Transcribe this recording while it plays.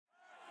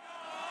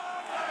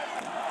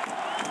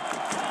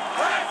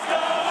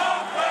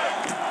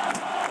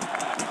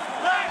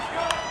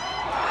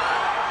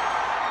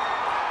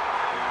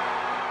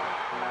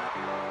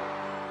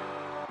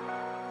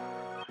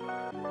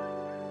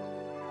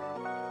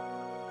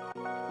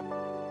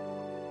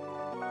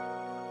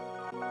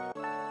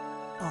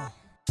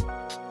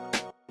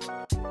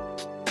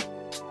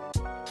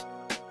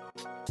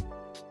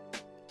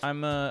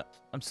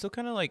I'm still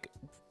kind of like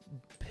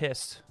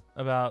pissed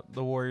about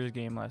the Warriors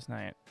game last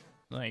night.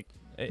 Like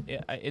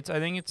I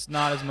think it's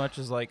not as much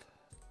as like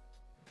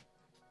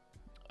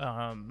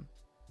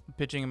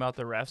pitching about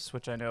the refs,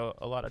 which I know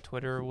a lot of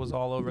Twitter was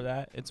all over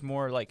that. It's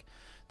more like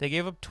they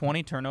gave up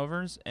 20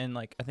 turnovers, and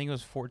like I think it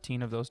was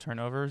 14 of those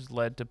turnovers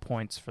led to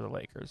points for the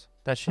Lakers.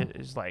 That shit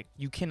is like,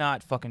 you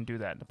cannot fucking do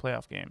that in a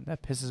playoff game.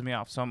 That pisses me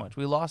off so much.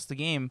 We lost the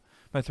game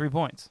by 3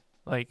 points.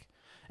 Like,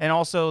 and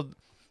also,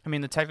 I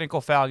mean, the technical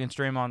foul against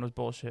Draymond was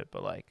bullshit,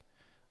 but like,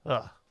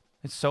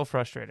 it's so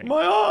frustrating.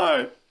 My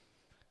eye.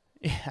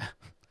 Yeah.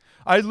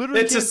 I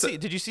literally can't see.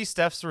 Did you see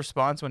Steph's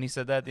response when he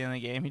said that at the end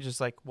of the game? He just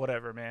like,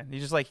 whatever, man. He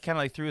just like kind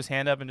of like threw his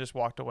hand up and just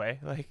walked away.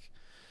 Like,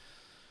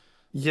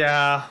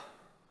 yeah,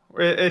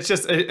 it's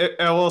just.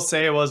 I will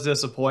say it was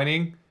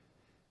disappointing,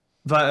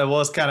 but it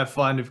was kind of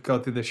fun to go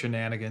through the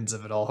shenanigans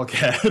of it all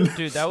again.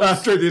 Dude, that was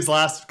after these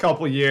last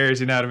couple years.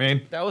 You know what I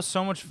mean? That was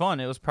so much fun.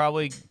 It was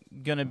probably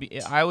gonna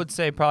be. I would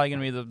say probably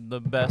gonna be the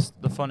best,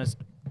 the funnest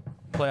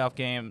playoff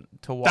game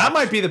to watch. That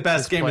might be the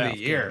best game of the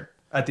year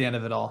at the end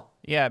of it all.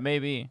 Yeah,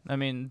 maybe. I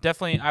mean,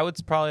 definitely. I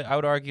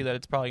would argue that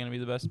it's probably going to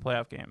be the best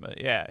playoff game. But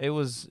yeah, it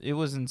was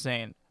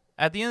insane.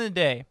 At the end of the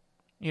day,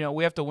 you know,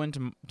 we have to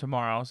win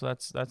tomorrow, so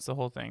that's the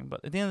whole thing.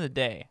 But at the end of the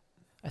day,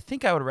 I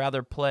think I would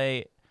rather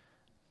play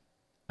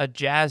a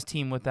Jazz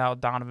team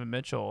without Donovan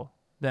Mitchell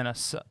than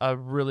a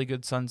really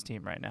good Suns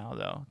team right now,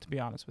 though. To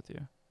be honest with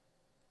you,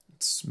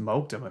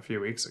 smoked him a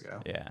few weeks ago.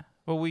 Yeah.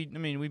 Well, we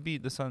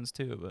beat the Suns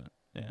too, but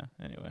yeah.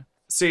 Anyway.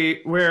 See,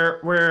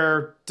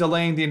 we're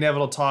delaying the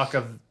inevitable talk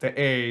of the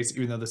A's,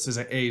 even though this is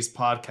an A's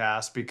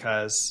podcast,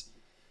 because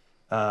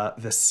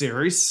the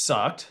series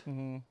sucked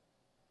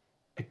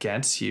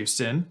against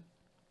Houston.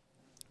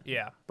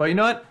 Yeah. But you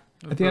know what?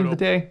 At the end of the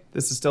day,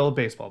 this is still a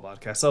baseball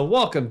podcast. So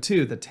welcome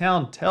to the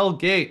Town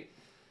Tailgate.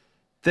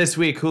 This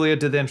week, Julio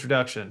did the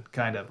introduction,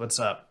 kind of. What's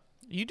up?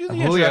 You do the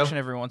introduction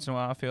every once in a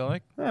while, I feel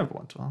like. Every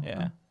once in a while.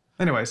 Yeah.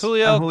 Anyways.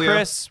 Julio,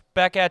 Chris,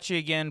 back at you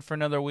again for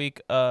another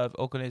week of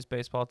Oakland A's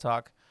baseball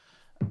talk.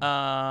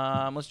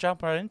 Let's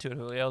jump right into it,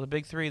 Julio. The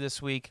big three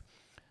this week.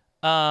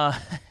 So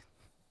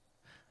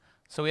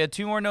we had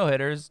 2 more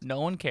no-hitters. No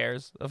one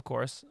cares, of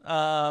course.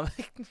 I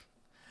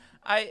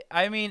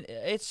mean,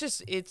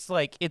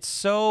 it's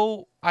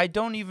so, I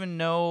don't even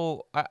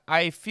know.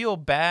 I feel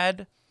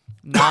bad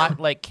not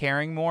like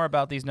caring more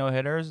about these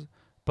no-hitters,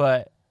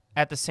 but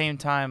at the same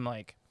time,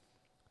 like,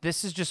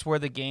 this is just where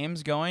the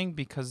game's going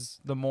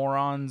because the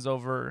morons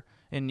over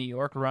in New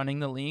York running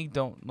the league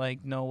don't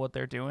like know what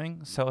they're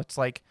doing. So it's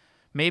like,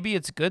 maybe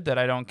it's good that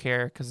I don't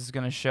care because it's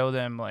going to show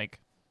them, like,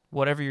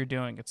 whatever you're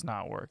doing, it's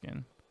not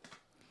working.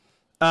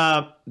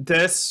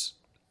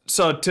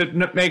 So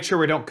to make sure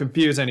we don't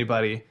confuse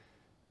anybody,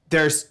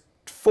 there's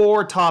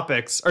 4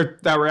 topics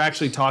that we're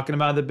actually talking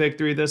about in the big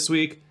three this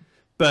week,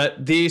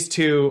 but these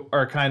 2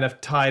 are kind of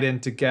tied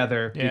in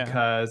together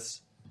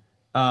because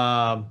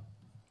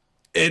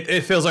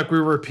it feels like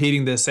we're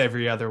repeating this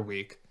every other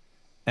week.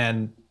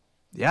 And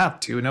yeah,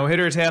 2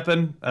 no-hitters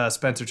happen.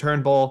 Spencer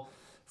Turnbull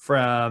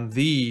from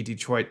the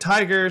Detroit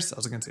Tigers. I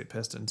was going to say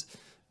Pistons.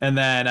 And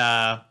then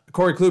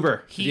Corey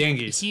Kluber, the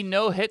Yankees. He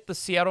no-hit the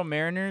Seattle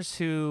Mariners,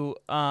 who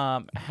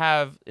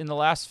have, in the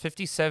last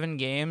 57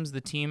 games,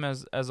 the team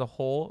as a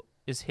whole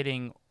is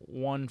hitting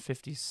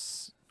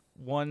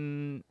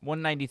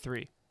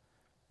 193.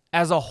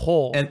 As a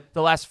whole, and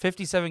the last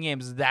 57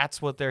 games, that's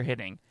what they're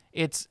hitting.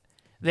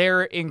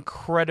 They're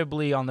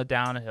incredibly on the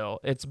downhill.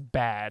 It's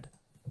bad.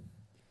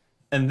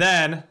 And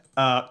then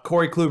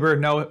Corey Kluber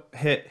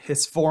no-hit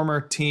his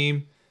former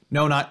team.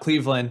 No, not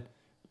Cleveland,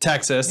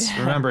 Texas. Yeah.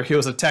 Remember, he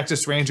was a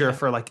Texas Ranger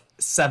for like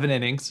 7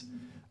 innings.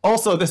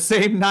 Also, the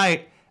same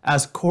night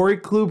as Corey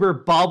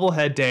Kluber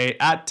bobblehead day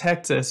at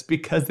Texas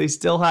because they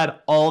still had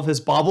all of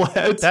his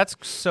bobbleheads. That's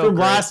so from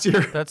great. Last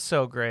year. That's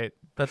so great.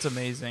 That's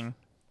amazing.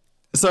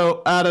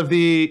 So out of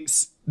the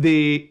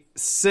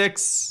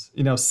 6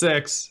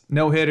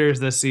 no-hitters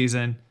this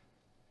season,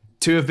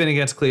 2 have been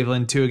against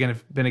Cleveland, 2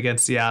 have been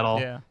against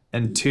Seattle,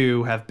 and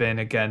 2 have been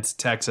against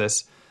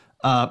Texas.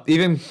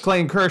 Even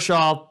Clayton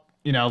Kershaw,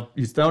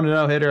 he's thrown a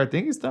no-hitter. I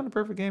think he's thrown a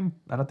perfect game.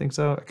 I don't think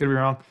so. I could be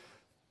wrong.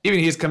 Even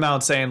he's come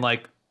out saying,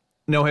 like,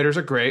 no-hitters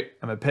are great.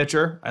 I'm a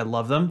pitcher. I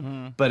love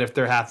them. But if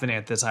they're happening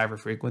at this high of a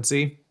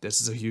frequency, this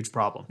is a huge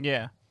problem.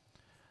 Yeah.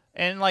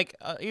 And, like,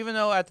 even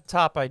though at the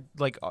top I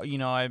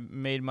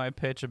made my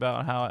pitch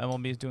about how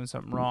MLB is doing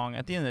something wrong,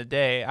 at the end of the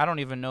day, I don't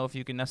even know if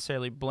you can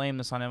necessarily blame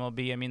this on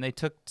MLB. I mean, they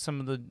took some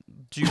of the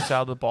juice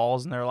out of the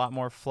balls, and they're a lot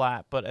more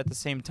flat. But at the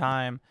same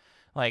time,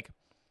 like,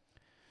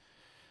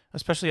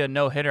 especially a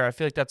no-hitter, I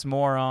feel like that's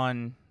more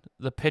on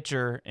the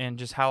pitcher and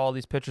just how all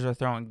these pitchers are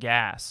throwing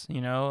gas,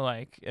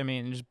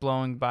 just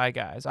blowing by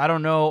guys. I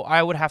don't know.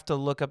 I would have to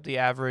look up the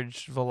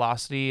average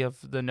velocity of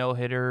the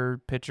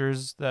no-hitter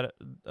pitchers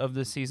of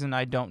this season.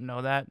 I don't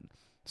know that.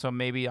 So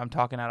maybe I'm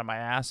talking out of my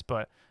ass,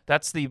 but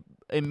that's the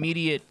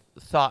immediate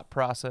thought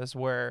process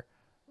where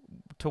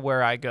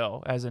I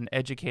go as an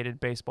educated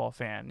baseball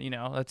fan.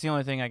 That's the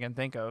only thing I can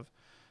think of.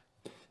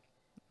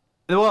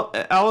 Well,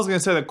 I was going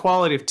to say the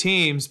quality of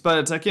teams, but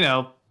it's like,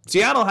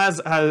 Seattle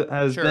has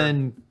Sure.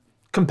 been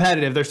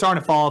competitive. They're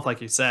starting to fall off,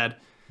 like you said.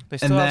 They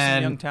still have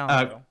some young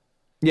talent, though.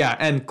 Yeah,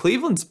 and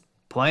Cleveland's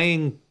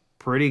playing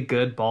pretty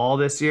good ball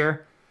this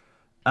year.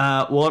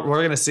 Well, we're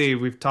going to see.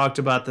 We've talked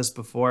about this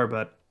before,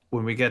 but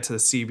when we get to the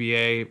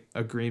CBA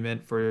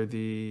agreement for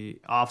the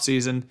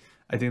offseason,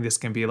 I think this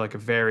can be like a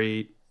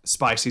very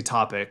spicy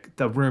topic.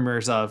 The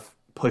rumors of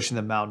pushing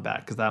the mound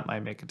back, because that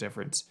might make a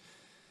difference.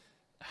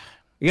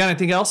 You got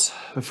anything else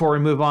before we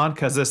move on?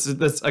 Because this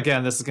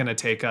is going to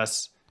take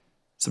us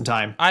some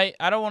time. I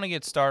don't want to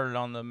get started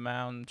on the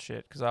mound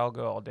shit because I'll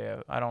go all day.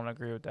 I don't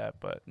agree with that,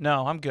 but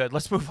no, I'm good.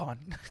 Let's move on.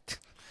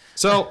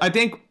 So I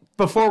think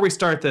before we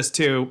start this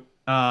too,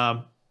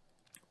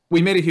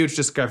 we made a huge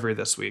discovery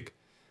this week.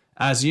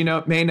 As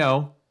you may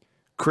know,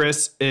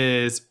 Chris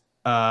is,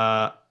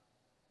 I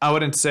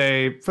wouldn't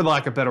say, for the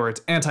lack of better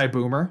words,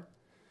 anti-boomer.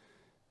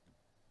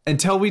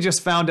 Until we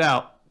just found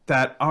out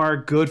that our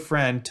good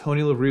friend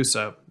Tony La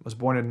Russa was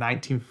born in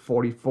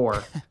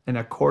 1944. And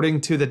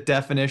according to the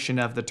definition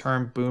of the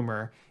term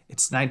boomer,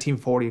 it's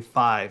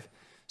 1945.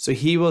 So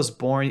he was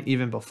born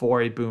even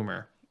before a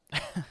boomer.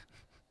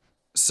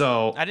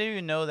 So I didn't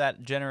even know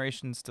that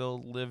generation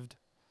still lived.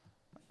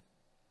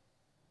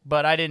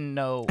 But I didn't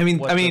know. I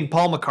mean,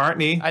 Paul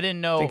McCartney. I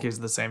didn't know. I think he's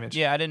the same age.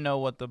 Yeah, I didn't know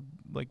what the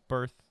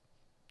birth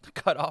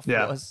cutoff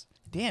was.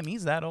 Damn,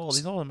 he's that old.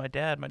 He's older than my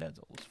dad. My dad's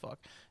old as fuck.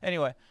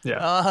 Anyway.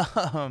 Yeah.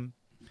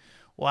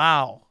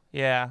 Wow.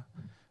 Yeah.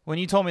 When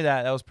you told me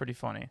that was pretty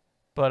funny.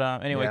 But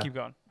anyway, keep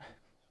going.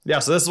 Yeah,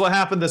 so this is what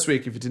happened this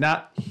week. If you did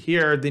not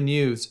hear the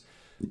news,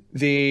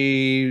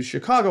 the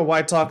Chicago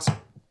White Sox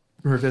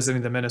were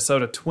visiting the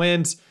Minnesota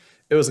Twins.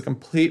 It was a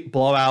complete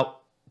blowout.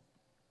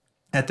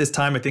 At this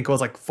time, I think it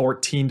was like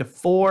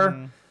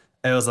 14-4.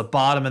 It was the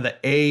bottom of the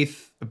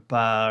eighth,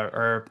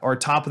 or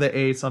top of the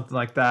eighth, something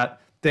like that.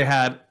 They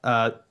had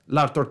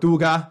La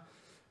Tortuga,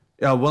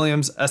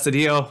 Williams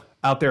Estadio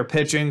out there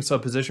pitching. So a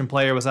position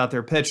player was out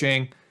there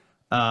pitching.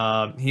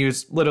 He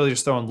was literally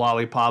just throwing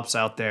lollipops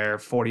out there,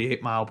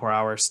 48 mile per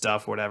hour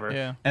stuff, whatever.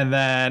 Yeah. And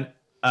then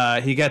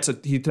he has a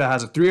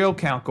 3-0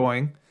 count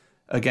going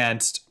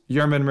against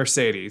Yermin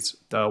Mercedes,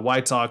 the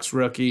White Sox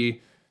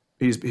rookie.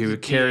 He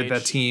carried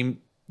that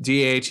team.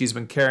 DH, he's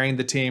been carrying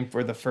the team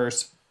for the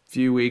first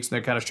few weeks, and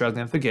they're kind of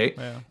struggling at the gate.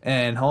 Yeah.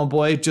 And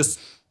homeboy just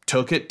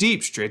took it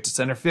deep, straight to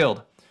center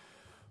field.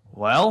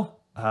 Well,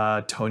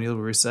 Tony La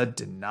Russa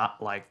did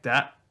not like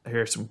that.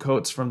 Here's some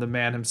quotes from the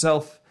man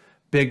himself.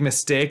 Big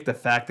mistake. The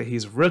fact that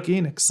he's rookie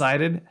and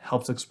excited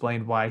helps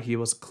explain why he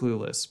was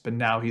clueless, but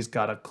now he's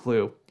got a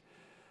clue.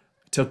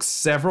 Took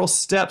several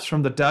steps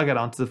from the dugout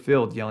onto the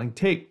field, yelling,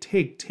 "Take,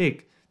 take,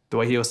 take." The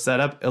way he was set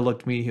up, it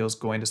looked to me he was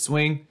going to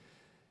swing.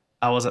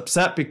 I was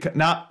upset because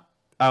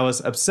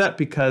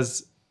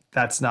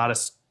that's not a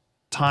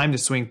time to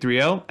swing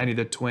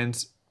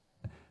 3-0.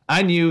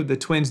 I knew the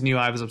Twins knew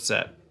I was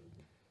upset.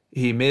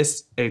 He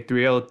missed a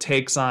 3-0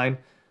 take sign.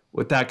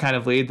 With that kind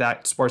of lead,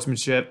 that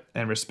sportsmanship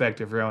and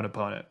respect of your own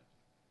opponent.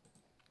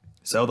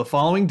 So the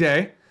following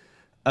day,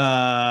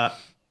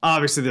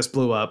 obviously this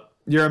blew up.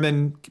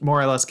 Yermin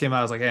more or less came out.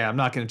 I was like, "Hey, I'm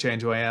not going to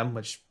change who I am,"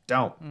 which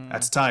don't.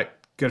 That's tight.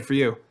 Good for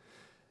you.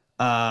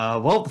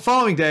 Well, the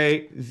following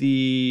day,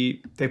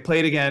 they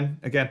played again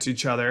against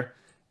each other,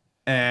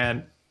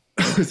 and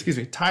excuse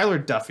me, Tyler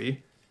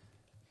Duffy,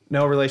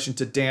 no relation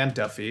to Dan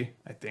Duffy,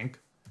 I think.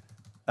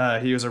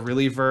 He was a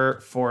reliever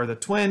for the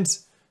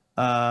Twins.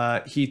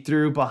 He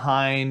threw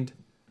behind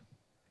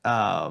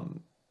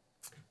Yermin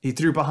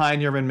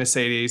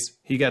Mercedes.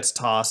 He gets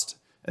tossed,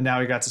 and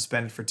now he got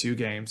suspended for 2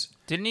 games.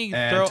 Didn't he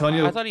throw?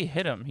 I thought he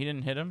hit him. He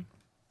didn't hit him.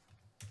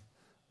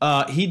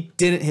 He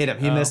didn't hit him.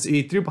 He missed.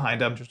 He threw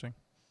behind him. Interesting.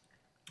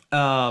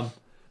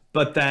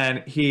 But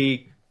then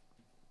he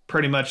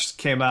pretty much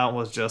came out and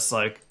was just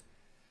like,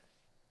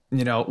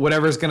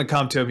 whatever's going to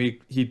come to him,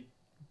 he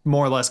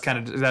more or less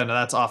kind of,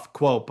 that's off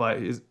quote, but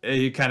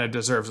he kind of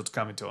deserves what's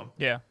coming to him.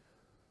 Yeah.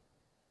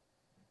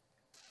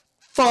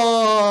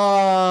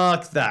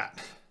 Fuck that.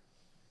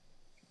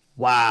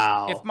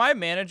 Wow. If my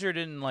manager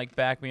didn't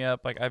back me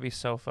up, I'd be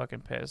so fucking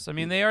pissed. I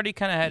mean, they already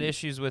kind of had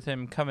issues with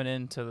him coming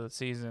into the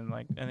season.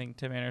 I think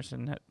Tim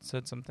Anderson had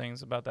said some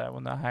things about that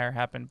when the hire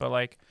happened,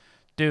 but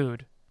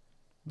dude,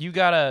 you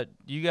gotta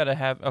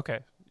have,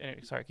 okay.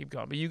 Anyway, sorry, keep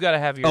going. But you gotta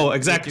have your. Oh,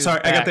 exactly.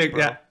 Sorry, back, I got the, bro.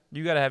 yeah.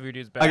 You gotta have your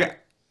dudes back.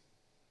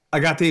 I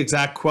got the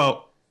exact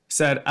quote. He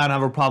said, "I don't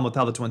have a problem with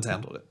how the Twins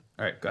handled it."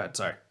 All right, go ahead.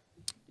 Sorry.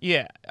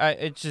 Yeah, I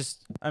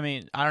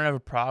don't have a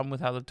problem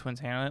with how the Twins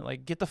handle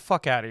it. Get the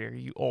fuck out of here,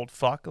 you old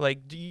fuck.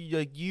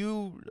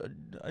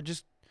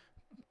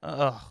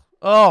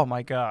 Oh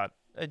my God.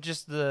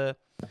 Just the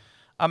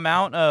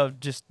amount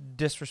of just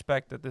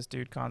disrespect that this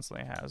dude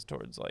constantly has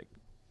towards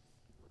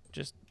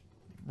just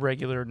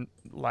regular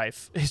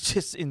life is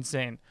just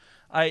insane.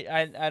 I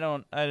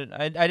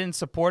didn't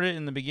support it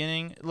in the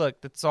beginning. Look,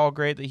 it's all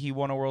great that he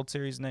won a World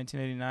Series in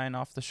 1989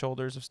 off the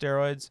shoulders of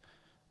steroids.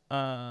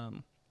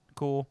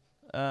 Cool.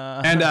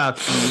 And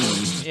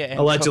yeah,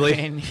 allegedly.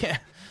 cocaine, yeah.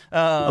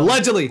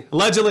 Allegedly.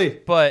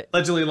 But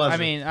allegedly. I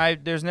mean,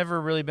 there's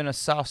never really been a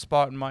soft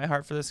spot in my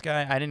heart for this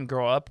guy. I didn't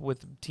grow up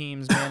with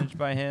teams managed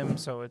by him,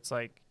 so it's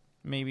like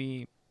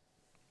maybe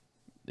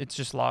it's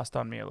just lost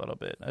on me a little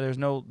bit. There's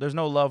no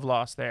love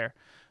lost there.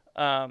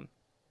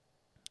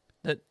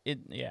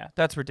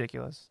 That's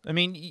ridiculous. I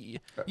mean,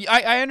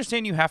 I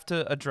understand you have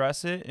to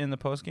address it in the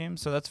post game,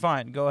 so that's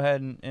fine. Go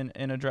ahead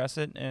and address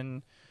it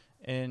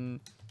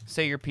and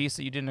say your piece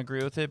that you didn't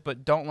agree with it,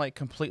 but don't like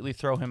completely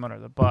throw him under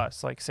the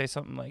bus. Like say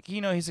something like,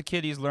 he's a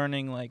kid, he's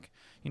learning, like,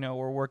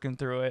 we're working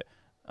through it.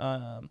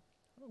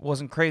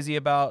 Wasn't crazy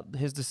about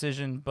his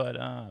decision, but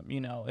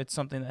it's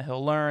something that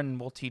he'll learn and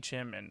we'll teach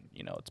him, and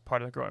it's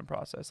part of the growing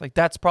process. Like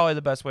that's probably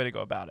the best way to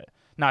go about it.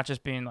 Not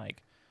just being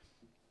like,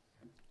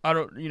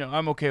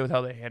 I'm okay with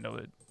how they handled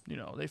it.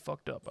 They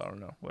fucked up. I don't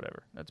know.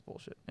 Whatever. That's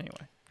bullshit.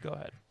 Anyway, go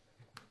ahead.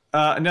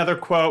 Another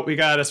quote we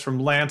got is from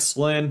Lance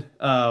Lynn,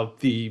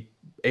 the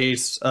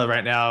ace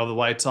right now of the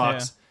White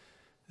Sox.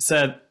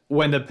 Said,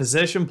 when the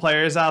position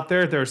players out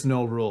there's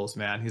no rules,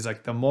 man. He's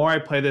like, the more I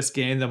play this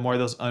game, the more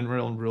those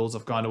unwritten rules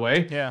have gone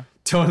away. Yeah.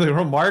 Tony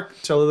La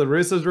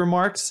Russa's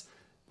remarks,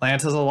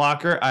 Lance has a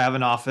locker, I have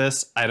an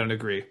office, I don't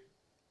agree.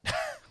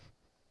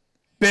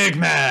 Big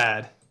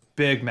mad.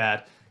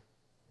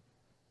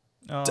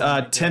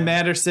 Oh, Tim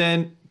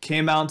Anderson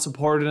came out and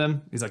supported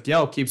him. He's like,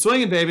 yo, keep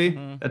swinging, baby.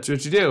 Mm-hmm. That's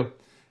what you do.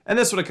 And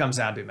this is what it comes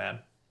down to, man.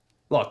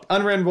 Look,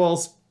 unwritten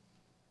rules,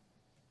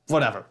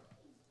 whatever.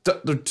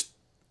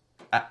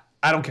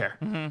 I don't care.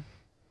 Mm-hmm.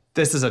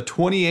 This is a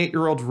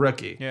 28-year-old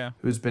rookie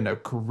who's been a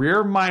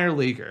career minor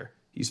leaguer.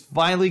 He's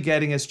finally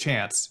getting his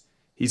chance.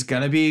 I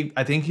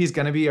think he's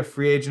going to be a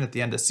free agent at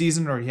the end of the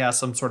season, or he has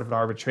some sort of an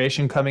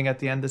arbitration coming at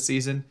the end of the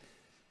season.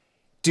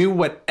 Do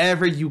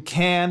whatever you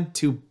can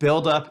to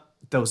build up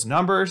those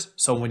numbers.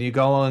 So when you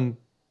go and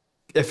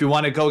if you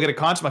want to go get a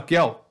contract, like,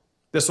 yo,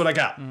 this is what I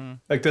got. Mm-hmm.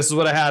 Like, this is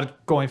what I had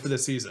going for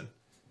this season.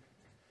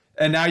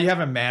 And now you have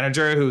a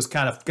manager who's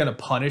kind of going to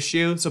punish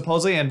you,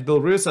 supposedly. And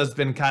Bill Russo has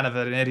been kind of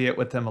an idiot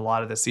with him a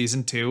lot of the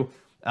season, too.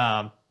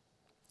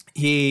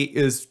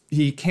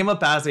 He came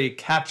up as a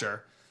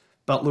catcher,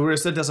 but La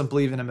Russa doesn't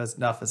believe in him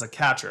enough as a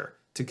catcher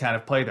to kind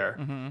of play there.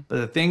 Mm-hmm. But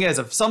the thing is,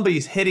 if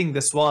somebody's hitting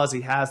this well as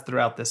he has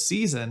throughout this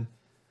season,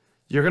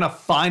 you're going to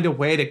find a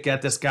way to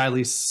get this guy at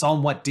least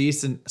somewhat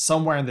decent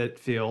somewhere in the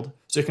field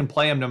so you can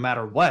play him no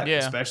matter what,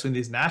 especially in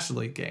these National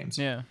League games.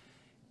 Yeah.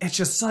 It's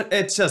just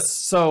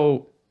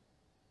so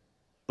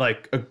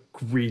like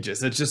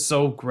egregious. It's just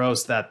so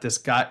gross that this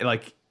guy,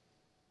 like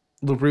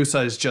La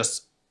Russa, is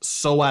just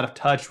so out of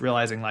touch,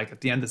 realizing like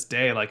at the end of this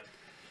day, like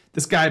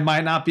this guy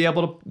might not be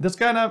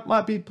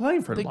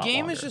playing for a lot longer. The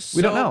game is just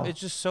don't know.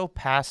 It's just so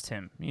past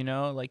him,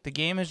 like the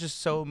game has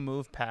just so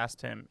moved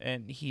past him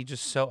and he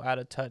just so out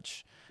of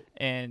touch.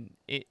 And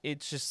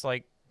it's just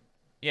like,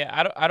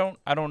 I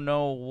don't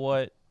know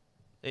what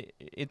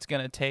it's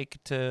gonna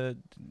take to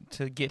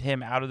get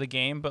him out of the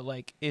game, but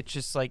like it's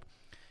just like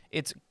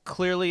it's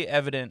clearly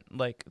evident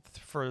like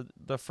for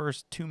the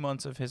first 2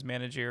 months of his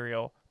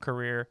managerial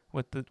career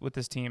with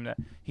this team that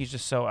he's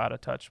just so out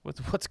of touch with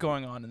what's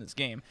going on in this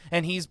game,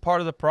 and he's part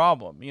of the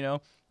problem.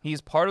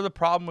 He's part of the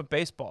problem with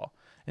baseball.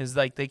 Is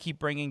like they keep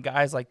bringing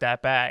guys like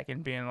that back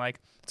and being like,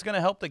 it's gonna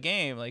help the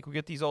game. Like we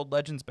get these old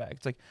legends back.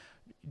 It's like,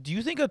 do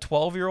you think a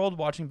 12-year-old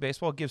watching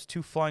baseball gives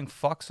two flying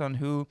fucks on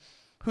who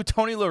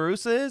Tony La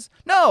Russa is?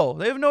 No,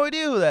 they have no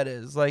idea who that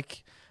is.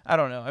 Like, I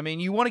don't know. I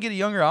mean, you want to get a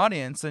younger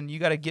audience, and you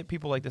got to get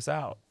people like this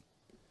out.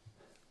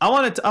 I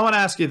want to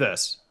ask you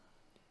this.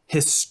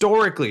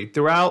 Historically,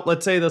 throughout,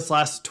 let's say, this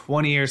last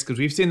 20 years, because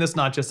we've seen this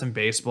not just in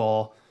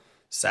baseball,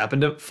 it's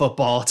happened to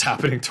football, it's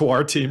happening to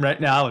our team right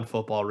now in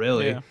football,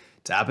 really. Yeah.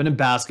 It's happened in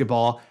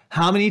basketball.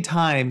 How many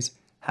times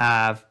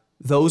have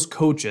those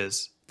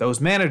coaches,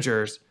 those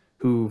managers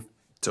who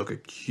took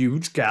a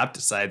huge gap,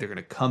 decided they're going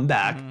to come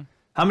back,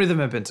 how many of them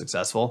have been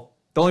successful?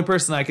 The only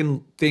person I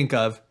can think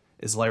of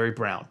is Larry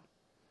Brown.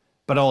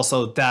 But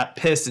also that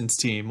Pistons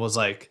team was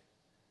like,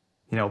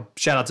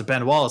 shout out to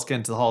Ben Wallace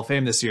getting to the Hall of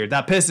Fame this year.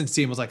 That Pistons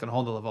team was like on a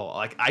whole other level.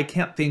 Like, I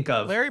can't think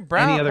of Larry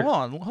Brown. Any other...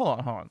 Hold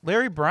on.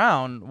 Larry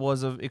Brown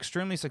was an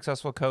extremely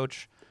successful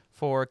coach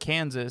for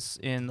Kansas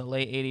in the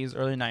late 80s,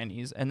 early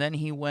 90s. And then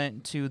he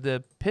went to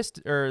the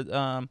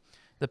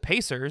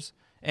Pacers,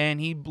 and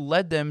he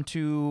led them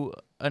to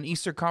an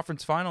Eastern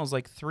Conference Finals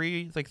like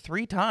three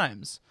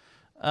times.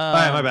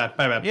 My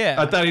bad. Yeah.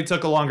 I thought he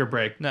took a longer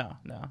break. No.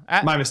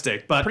 My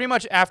mistake. But pretty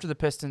much after the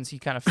Pistons, he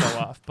kind of fell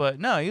off. But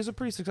no, he was a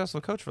pretty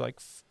successful coach for like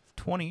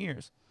 20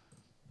 years.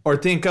 Or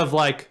think of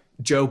like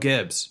Joe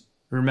Gibbs.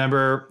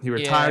 Remember, he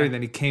retired and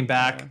then he came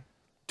back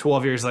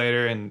 12 years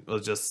later and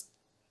was just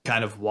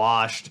kind of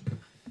washed.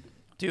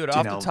 Dude,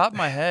 off the top of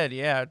my head,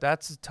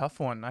 that's a tough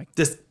one.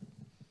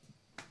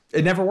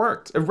 It never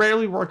worked. It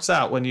rarely works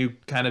out when you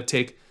kind of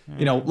take,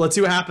 let's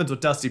see what happens with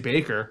Dusty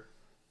Baker.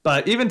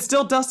 But even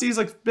still, Dusty's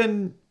like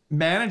been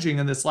managing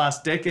in this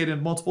last decade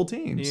in multiple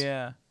teams.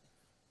 Yeah.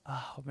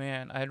 Oh,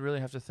 man. I'd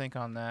really have to think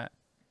on that.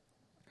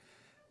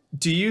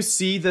 Do you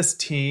see this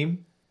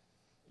team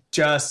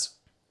just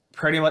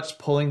pretty much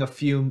pulling a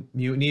few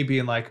mutiny,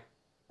 being like,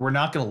 we're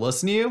not going to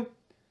listen to you?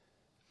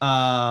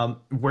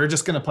 We're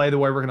just going to play the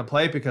way we're going to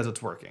play because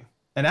it's working.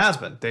 And has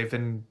been. They've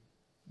been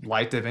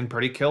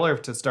pretty killer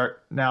to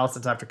start now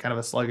since after kind of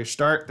a sluggish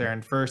start. They're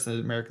in first in the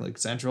American League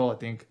Central, I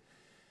think.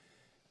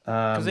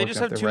 Because they just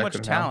have too much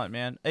talent,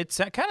 man. It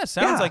kind of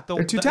sounds like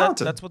they're too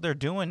talented. That's what they're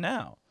doing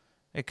now.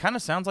 It kind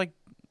of sounds like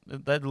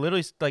that.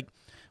 Literally, like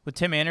with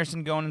Tim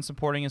Anderson going and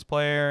supporting his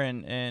player,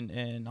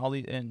 and all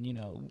these,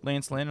 and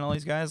Lance Lynn and all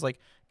these guys, like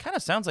kind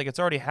of sounds like it's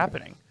already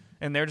happening.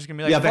 And they're just gonna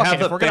be like,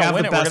 if we're gonna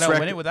win it, we're gonna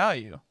win it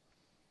without you.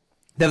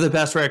 They have the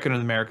best record in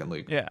the American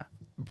League. Yeah,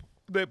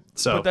 but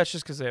that's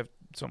just because they have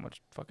so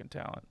much fucking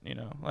talent.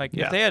 Like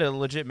if they had a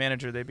legit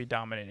manager, they'd be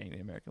dominating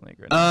the American League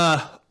right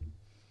now.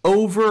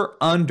 Over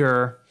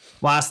under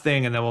last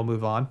thing, and then we'll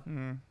move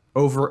on.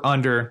 Over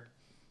under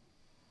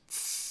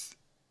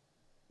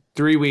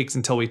 3 weeks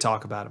until we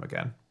talk about him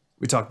again.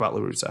 We talk about La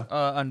Russa.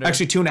 Under.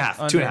 Actually, 2.5.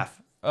 Under. 2.5.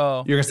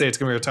 Oh, you're gonna say it's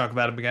gonna be talk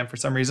about him again for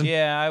some reason?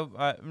 Yeah,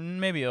 I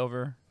maybe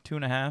over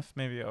 2.5,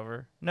 maybe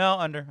over. No,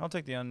 under. I'll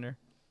take the under.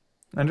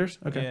 Unders?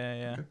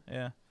 Okay.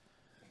 Yeah.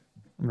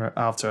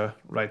 I'll have to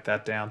write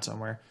that down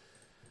somewhere.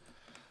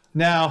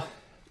 Now,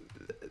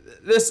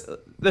 this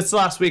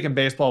last week in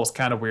baseball was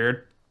kind of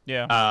weird.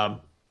 Yeah.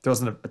 There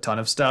wasn't a ton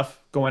of stuff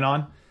going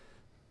on,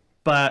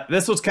 but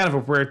this was kind of a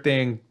weird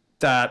thing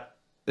that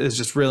is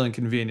just real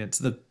inconvenient.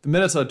 So the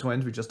Minnesota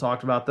Twins, we just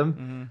talked about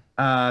them.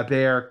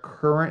 They are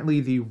currently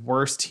the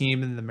worst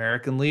team in the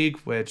American League,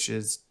 which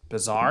is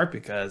bizarre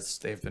because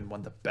they've been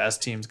one of the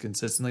best teams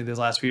consistently these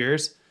last few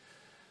years.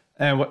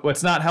 And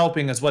what's not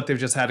helping is what they've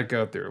just had to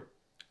go through.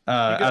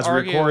 As we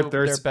record,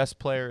 their best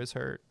player is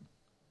hurt.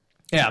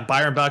 Yeah,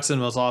 Byron Buxton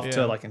was off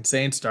to like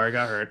insane start,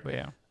 got hurt. But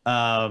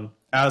yeah.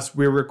 As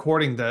we're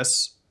recording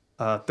this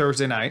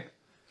Thursday night,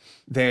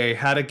 they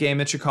had a game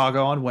in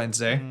Chicago on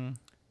Wednesday.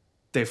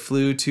 They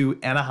flew to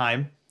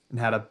Anaheim and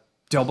had a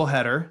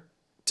doubleheader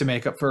to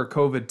make up for a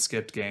COVID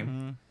skipped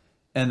game.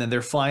 And then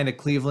they're flying to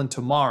Cleveland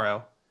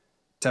tomorrow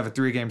to have a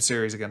 3-game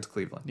series against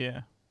Cleveland.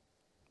 Yeah.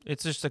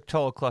 It's just a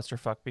total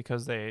clusterfuck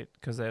because they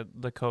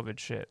the COVID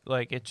shit.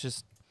 Like it's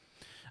just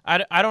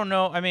I don't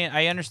know. I mean,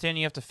 I understand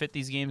you have to fit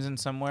these games in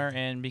somewhere,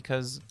 and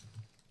because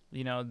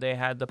they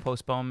had the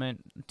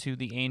postponement to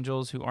the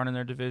Angels who aren't in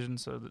their division,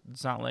 so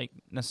it's not like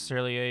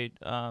necessarily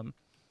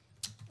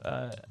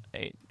a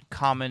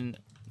common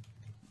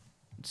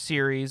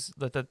series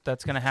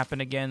that's going to happen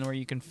again where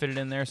you can fit it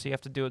in there, so you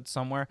have to do it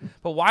somewhere.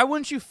 But why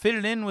wouldn't you fit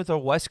it in with a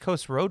West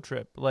Coast road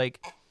trip?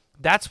 Like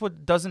that's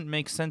what doesn't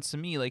make sense to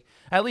me. Like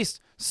at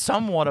least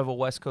somewhat of a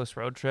West Coast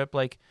road trip.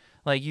 Like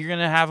you're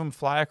gonna have them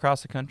fly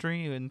across the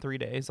country in 3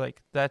 days.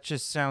 Like that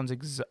just sounds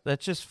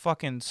that's just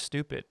fucking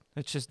stupid.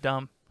 It's just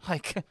dumb.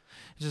 Like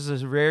it's just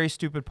a very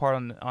stupid part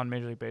on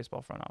Major League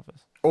Baseball front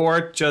office.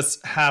 Or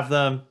just have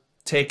them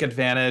take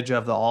advantage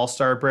of the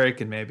All-Star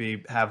break and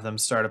maybe have them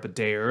start up a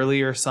day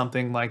early or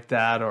something like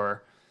that,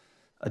 or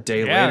a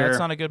day later.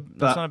 Yeah,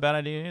 that's not a bad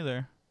idea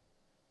either.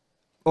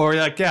 Or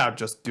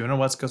just doing a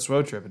West Coast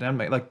road trip. And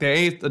then like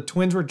the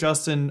Twins were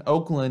just in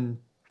Oakland.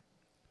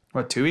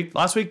 What, 2 weeks?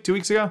 Last week, 2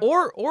 weeks ago?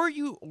 Or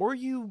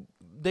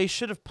they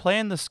should have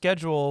planned the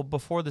schedule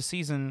before the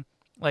season,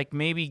 like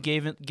maybe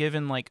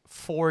given like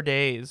 4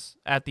 days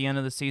at the end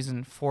of the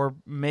season for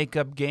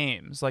makeup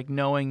games, like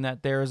knowing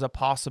that there is a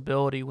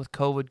possibility with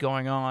COVID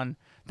going on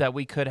that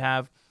we could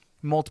have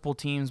multiple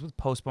teams with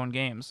postponed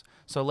games.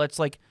 So let's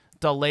like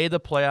delay the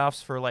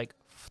playoffs for like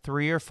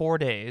 3 or 4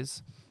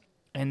 days,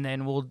 and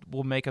then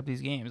we'll make up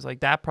these games.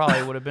 Like that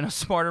probably would have been a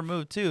smarter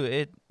move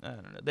too. I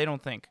don't know, they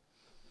don't think.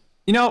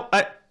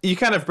 You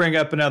kind of bring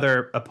up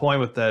a point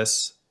with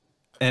this,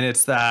 and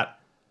it's that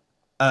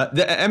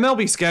the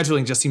MLB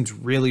scheduling just seems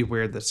really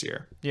weird this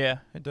year. Yeah,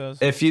 it does.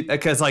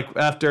 Because like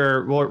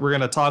after we're going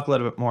to talk a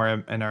little bit more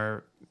in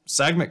our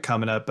segment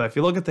coming up, but if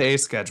you look at the A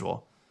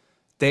schedule,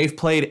 they've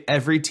played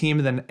every team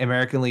in the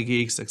American League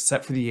East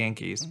except for the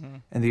Yankees,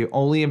 and the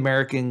only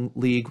American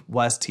League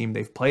West team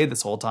they've played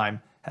this whole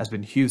time has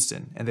been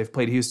Houston, and they've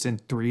played Houston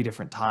 3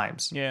 different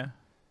times. Yeah.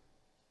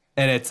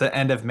 And it's the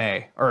end of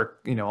May, or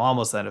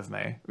almost the end of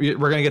May. We're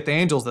gonna get the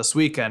Angels this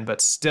weekend, but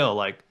still,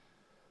 like,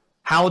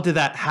 how did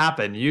that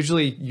happen?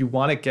 Usually, you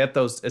want to get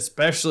those.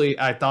 Especially,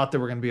 I thought they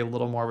were gonna be a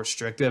little more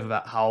restrictive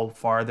about how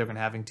far they're gonna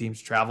having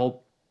teams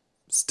travel.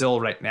 Still,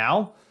 right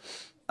now,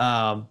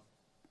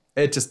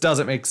 it just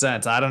doesn't make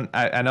sense.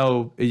 I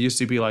know it used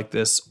to be like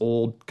this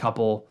old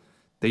couple.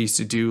 They used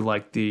to do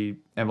like the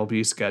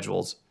MLB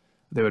schedules.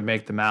 They would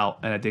make them out,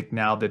 and I think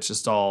now that's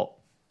just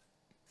all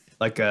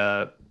like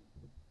a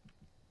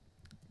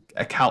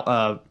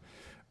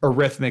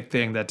arithmetic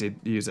thing that did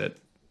use it.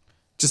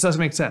 Just doesn't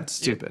make sense.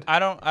 Stupid. I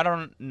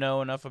don't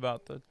know enough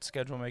about the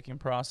schedule making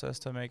process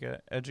to make an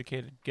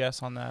educated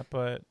guess on that,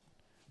 but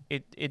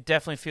it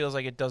definitely feels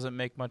like it doesn't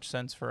make much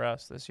sense for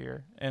us this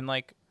year. And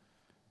like,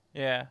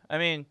 yeah, I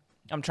mean,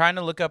 I'm trying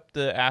to look up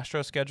the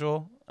Astro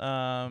schedule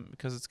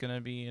because it's going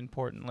to be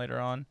important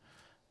later on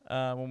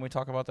when we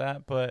talk about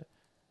that, but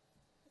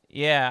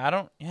I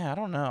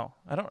don't know.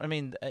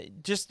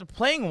 Just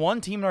playing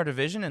one team in our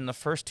division in the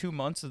first 2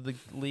 months of the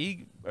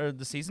league or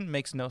the season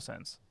makes no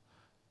sense.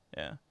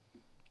 Yeah.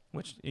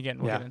 which again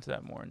we'll get into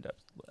that more in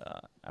depth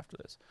after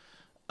this.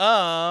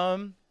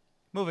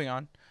 Moving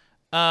on.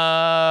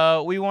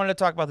 We wanted to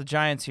talk about the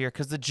Giants here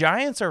because the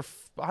Giants are.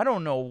 I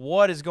don't know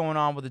what is going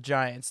on with the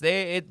Giants.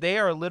 They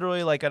are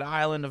literally like an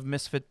island of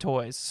misfit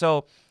toys.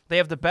 So they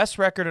have the best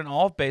record in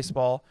all of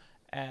baseball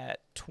at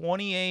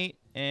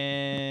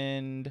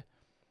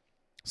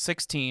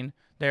 28-16.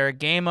 They're a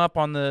game up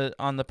on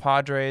the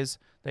Padres.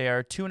 They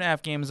are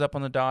 2.5 games up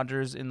on the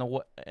Dodgers in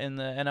the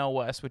NL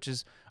West, which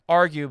is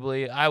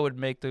arguably, I would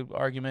make the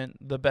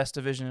argument, the best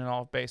division in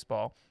all of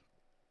baseball.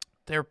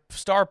 Their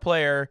star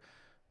player,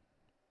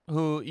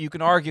 who you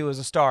can argue is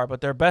a star,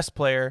 but their best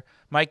player,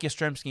 Mike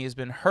Yastrzemski, has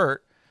been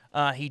hurt.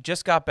 He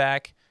just got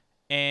back,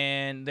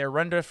 and their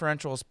run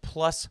differential is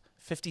plus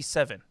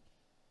 57.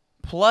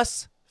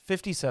 Plus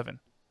 57.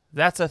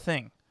 That's a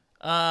thing.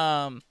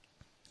 I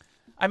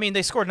mean,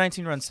 they scored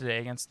 19 runs today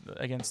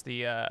against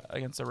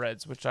the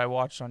Reds, which I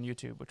watched on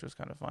YouTube, which was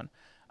kind of fun.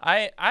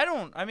 And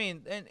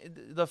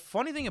the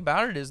funny thing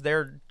about it is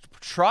they're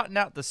trotting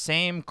out the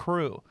same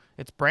crew.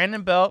 It's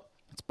Brandon Belt,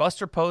 it's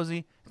Buster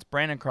Posey, it's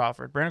Brandon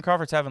Crawford. Brandon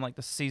Crawford's having like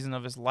the season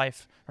of his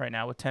life right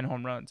now with 10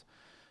 home runs.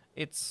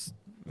 It's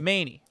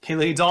Maney. He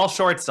leads all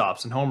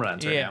shortstops in home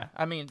runs right now. Yeah,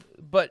 I mean,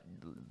 but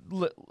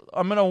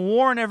I'm going to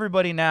warn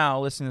everybody now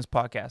listening to this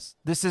podcast.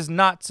 This is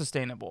not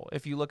sustainable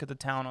if you look at the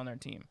talent on their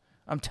team.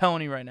 I'm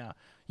telling you right now.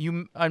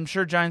 I'm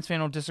sure Giants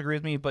fans will disagree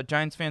with me, but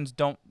Giants fans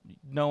don't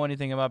know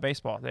anything about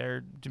baseball.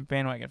 They're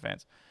bandwagon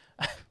fans.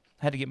 I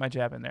had to get my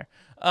jab in there.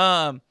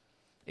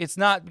 It's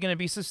not going to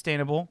be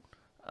sustainable.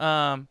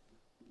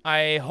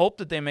 I hope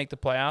that they make the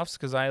playoffs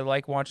because I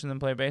like watching them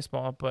play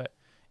baseball, but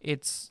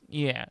it's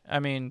weird.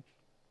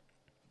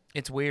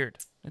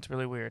 It's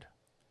really weird.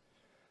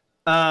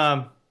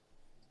 To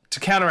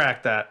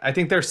counteract that, I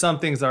think there's some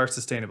things that are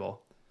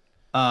sustainable.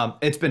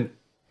 It's been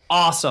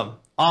awesome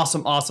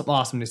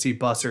to see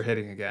Buster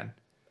hitting again.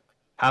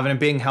 Having him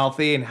being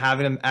healthy and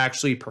having him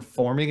actually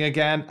performing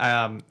again.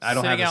 I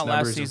don't have his numbers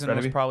last season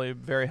was probably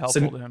very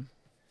helpful to him.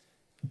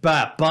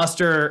 But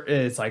Buster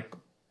is like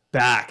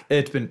back.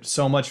 It's been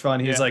so much fun.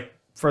 He's like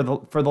for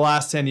the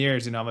last 10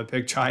 years, I'm a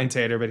big Giants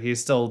hater, but he's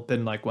still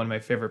been like one of my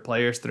favorite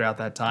players throughout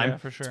that time. Yeah,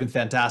 for sure. It's been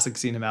fantastic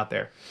seeing him out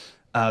there.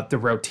 The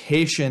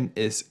rotation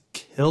is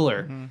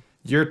killer. Mm-hmm.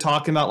 You're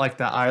talking about like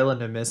the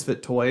island of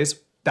misfit toys.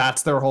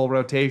 That's their whole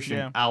rotation.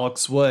 Yeah.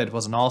 Alex Wood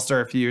was an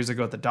all-star a few years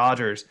ago at the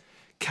Dodgers,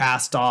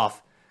 cast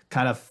off,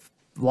 kind of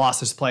lost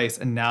his place,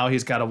 and now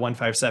he's got a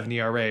 1.57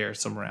 ERA or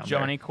somewhere around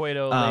Johnny there.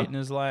 Cueto late in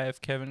his life.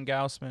 Kevin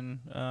Gausman.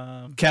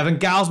 Kevin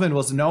Gausman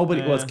was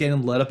was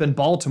getting lit up in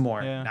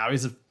Baltimore. Yeah. Now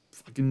he's a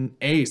fucking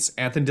ace.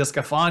 Anthony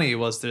DeSclafani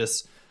was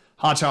this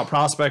hotshot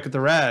prospect with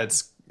the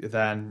Reds.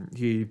 Then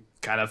he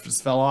kind of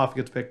just fell off,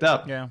 gets picked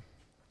up. Yeah,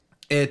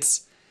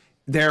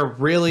 they're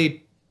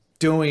really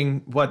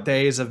doing what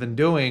they have been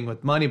doing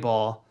with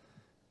Moneyball,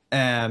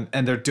 and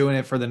they're doing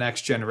it for the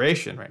next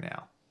generation right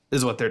now.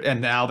 Is what they're,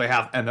 and now they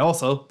have, and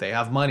also they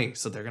have money,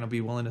 so they're going to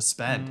be willing to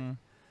spend.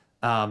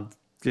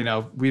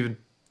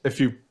 If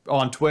you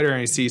on Twitter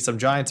and you see some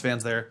Giants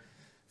fans there,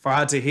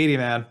 Farhad Tahiti,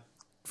 man,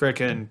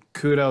 freaking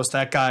kudos.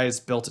 That guy's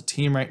built a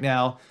team right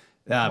now.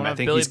 I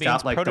think he's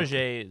got like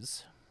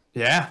proteges.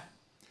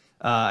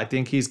 I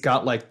think he's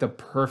got like the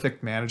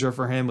perfect manager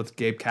for him with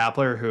Gabe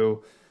Kapler,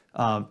 who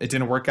it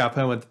didn't work out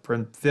for him with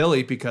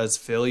Philly because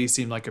Philly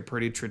seemed like a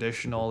pretty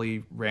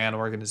traditionally ran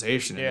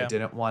organization, and they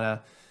didn't want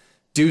to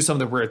do some of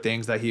the weird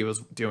things that he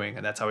was doing,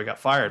 and that's how he got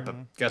fired. But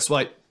guess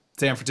what?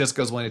 San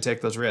Francisco's willing to take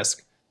those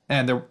risks,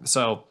 and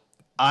so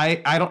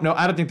I don't know.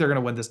 I don't think they're going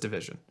to win this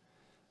division.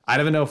 I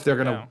don't even know if they're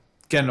going to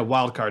get in a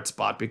wild card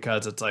spot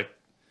because it's like,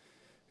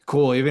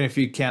 cool. Even if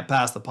you can't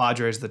pass the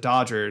Padres, the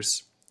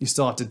Dodgers, you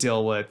still have to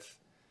deal with.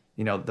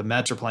 The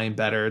Mets are playing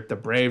better. The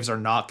Braves are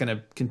not going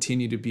to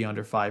continue to be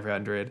under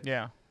 500.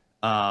 Yeah.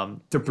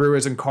 The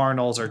Brewers and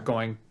Cardinals are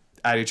going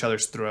at each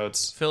other's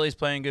throats. Philly's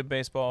playing good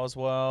baseball as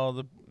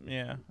well.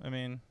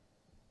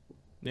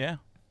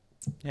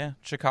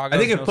 Chicago. I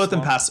think it put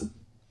them past.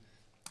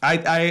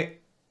 It's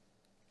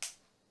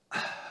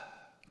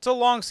a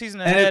long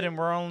season ahead, and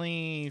we're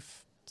only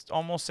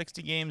almost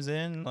 60 games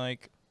in. Well,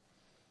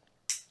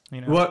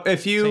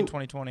 if you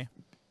 2020,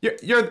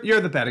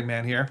 you're the betting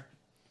man here.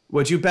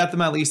 Would you bet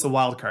them at least a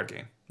wild card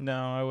game?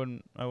 No, I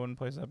wouldn't. I wouldn't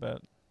place that bet.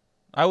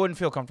 I wouldn't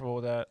feel comfortable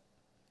with that.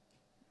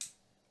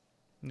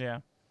 Yeah.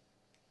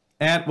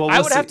 And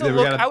I would have to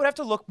look. I would have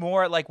to look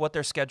more at like what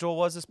their schedule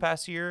was this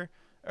past year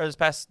or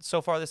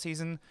so far this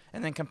season,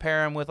 and then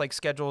compare them with like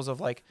schedules of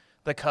like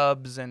the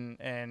Cubs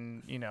and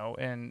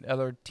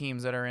other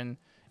teams that are in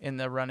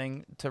the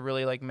running to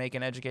really like make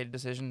an educated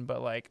decision.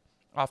 But like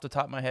off the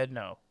top of my head,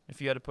 no.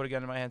 If you had to put a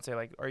gun in my head and say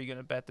like, are you going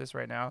to bet this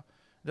right now?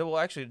 Well,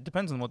 actually, it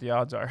depends on what the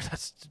odds are.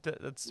 That's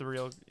the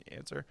real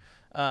answer.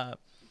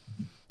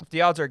 If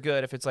the odds are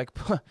good, if it's like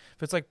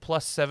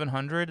plus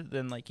 700,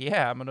 then like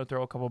I'm gonna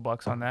throw a couple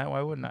bucks on that.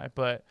 Why wouldn't I?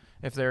 But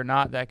if they're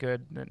not that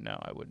good, then no,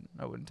 I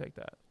wouldn't take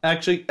that.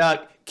 Actually,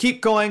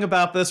 keep going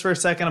about this for a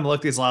second. I'm gonna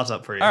look these odds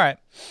up for you. All right.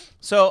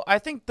 So I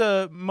think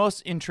the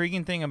most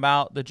intriguing thing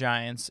about the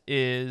Giants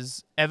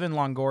is Evan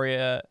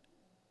Longoria.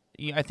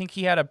 I think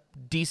he had a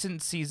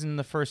decent season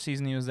the first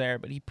season he was there,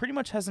 but he pretty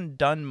much hasn't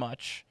done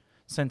much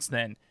since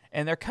then.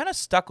 And they're kind of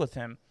stuck with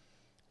him.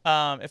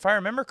 If I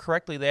remember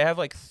correctly, they have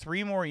like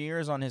 3 more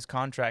years on his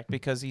contract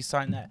because he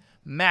signed that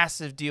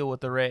massive deal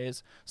with the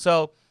Rays.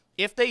 So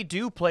if they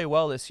do play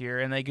well this year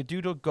and they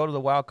do go to the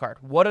wild card,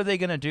 what are they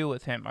going to do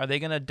with him? Are they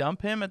going to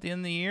dump him at the end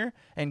of the year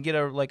and get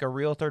a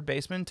real third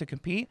baseman to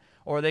compete,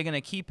 or are they going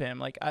to keep him?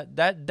 Like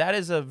that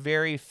is a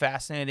very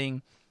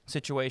fascinating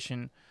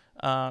situation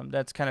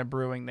that's kind of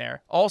brewing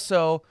there.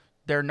 Also,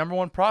 their number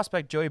 1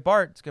 prospect, Joey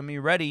Bart, is going to be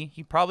ready.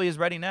 He probably is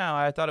ready now.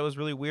 I thought it was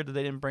really weird that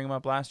they didn't bring him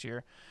up last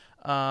year.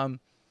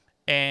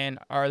 And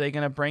are they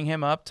going to bring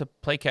him up to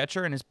play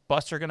catcher, and is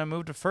Buster going to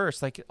move to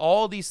first? Like,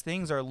 all these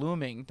things are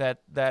looming.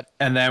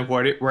 And then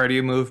where do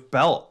you move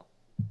Belt?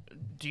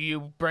 Do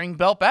you bring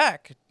Belt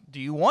back? Do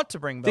you want to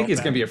bring Belt back? I think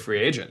he's going to be a free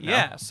agent.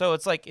 Yeah, now. so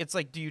it's like,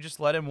 do you just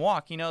let him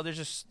walk? There's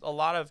just a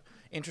lot of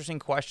interesting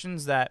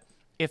questions that,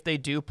 if they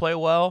do play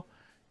well,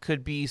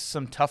 could be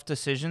some tough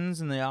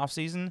decisions in the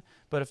offseason.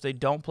 But if they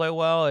don't play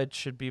well, it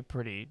should be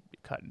pretty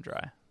cut and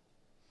dry.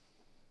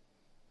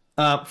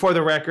 For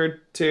the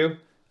record, too,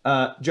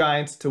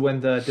 Giants to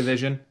win the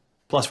division,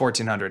 plus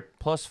 1,400.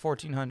 Plus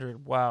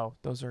 1,400. Wow.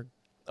 Those are...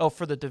 Oh,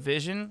 for the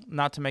division,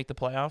 not to make the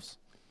playoffs?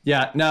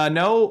 Yeah.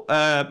 No.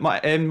 My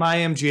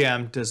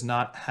MGM does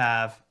not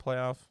have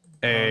playoff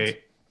a...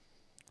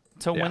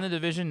 To win the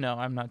division, no,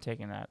 I'm not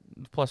taking that.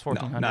 Plus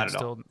 1,400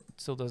 no,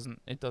 still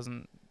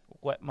doesn't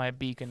wet my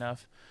beak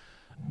enough.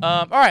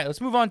 All right,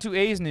 let's move on to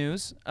A's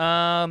news.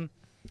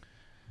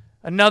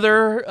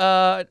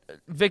 Another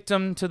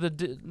victim to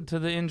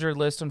the injured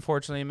list,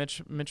 unfortunately,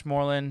 Mitch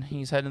Moreland.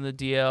 He's heading the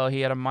DL.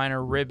 He had a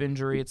minor rib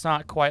injury. It's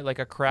not quite like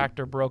a cracked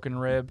or broken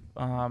rib.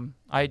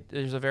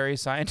 There's a very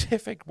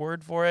scientific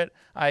word for it.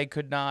 I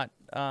could not.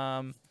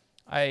 I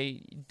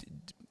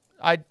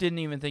didn't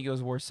even think it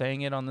was worth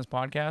saying it on this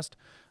podcast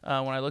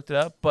when I looked it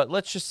up. But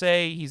let's just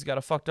say he's got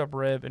a fucked up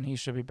rib and he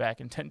should be back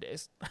in 10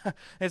 days.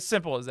 It's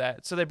simple as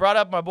that. So they brought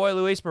up my boy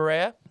Luis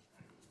Barrera.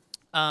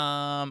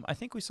 I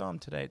think we saw him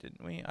today,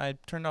 didn't we? I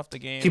turned off the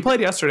game. He played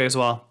yesterday as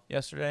well.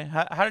 Yesterday?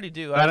 How did he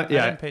do? I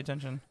didn't pay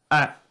attention.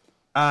 I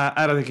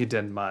don't think he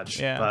did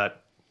much,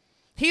 but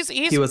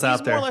he was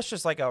out there. More or less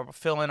just like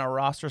fill in a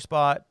roster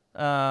spot.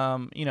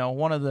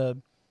 One of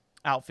the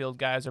outfield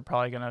guys are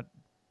probably gonna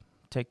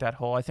take that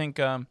hole. I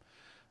think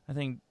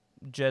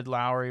Jed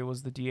Lowry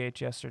was the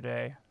DH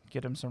yesterday.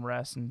 Get him some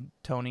rest, and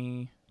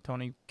Tony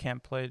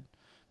Kemp played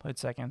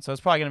second. So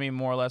it's probably gonna be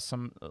more or less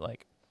some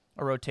like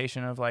a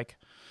rotation of like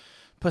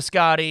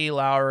Piscotty,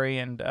 Lowry,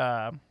 and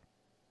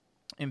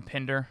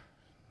Pinder,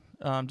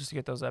 just to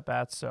get those at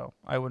bats. So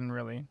I wouldn't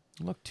really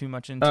look too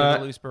much into the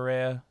Luis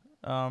Barrera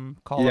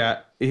call.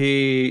 Yeah,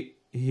 he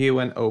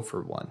went 0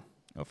 for 1.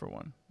 0 for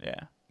 1. Yeah.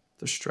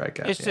 The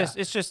strikeout.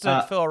 It's just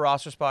to fill a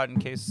roster spot in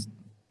case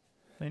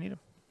they need him.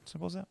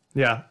 Simple as that.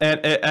 Yeah, and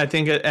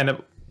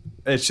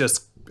it's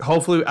just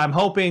hopefully I'm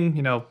hoping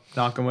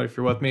knock on wood if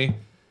you're with me.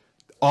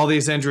 All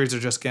these injuries are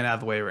just getting out of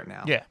the way right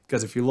now. Yeah.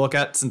 Because if you look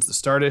at since the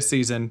start of the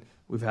season,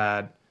 we've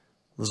had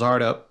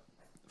Luzardo,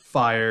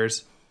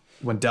 Fires,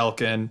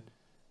 Wendelken,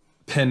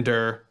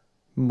 Pinder,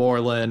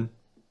 Moreland,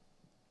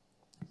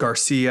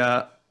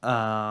 Garcia,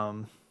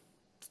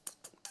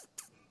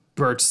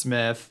 Burt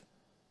Smith,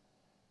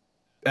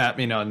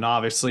 and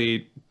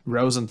obviously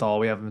Rosenthal.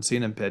 We haven't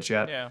seen him pitch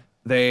yet. Yeah.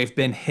 They've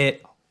been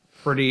hit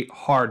pretty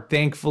hard.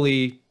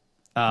 Thankfully,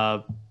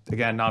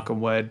 again, knock on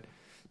wood,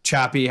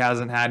 Chappie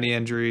hasn't had any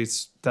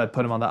injuries that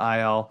put him on the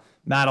IL.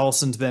 Matt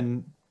Olson's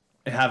been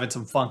having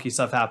some funky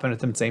stuff happen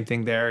with him. Same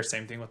thing there.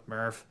 Same thing with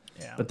Murph.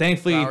 Yeah. But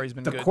thankfully,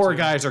 the core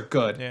guys are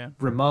good. Yeah.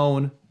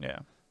 Ramon. Yeah.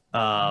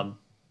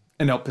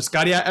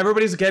 Piscotty.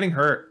 Everybody's getting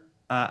hurt.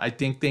 I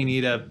think they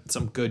need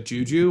some good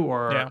juju,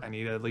 or I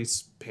need to at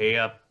least pay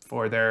up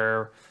for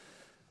their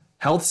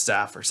health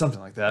staff or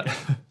something like that.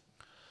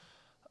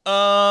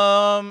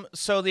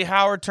 So the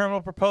Howard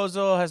Terminal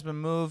proposal has been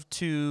moved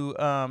to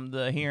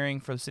the hearing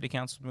for the city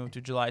council moved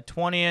to July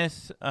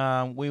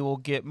 20th. We will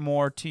get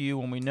more to you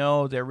when we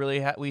know.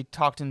 We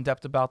talked in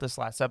depth about this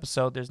last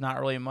episode. There's not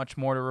really much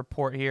more to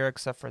report here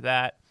except for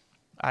that.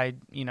 I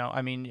don't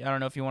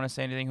know if you want to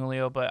say anything,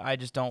 Julio, but I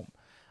just don't.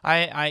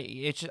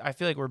 I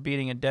feel like we're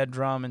beating a dead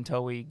drum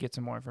until we get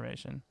some more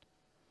information.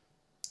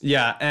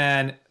 Yeah,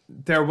 and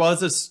there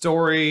was a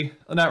story,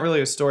 not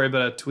really a story,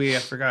 but a tweet. I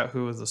forgot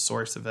who was the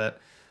source of it.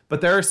 But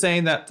they're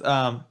saying that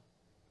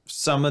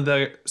some of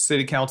the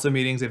city council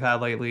meetings they've had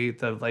lately,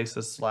 the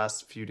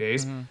last few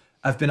days,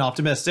 have been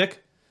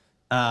optimistic.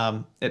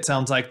 It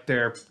sounds like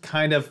they're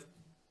kind of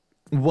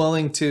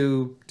willing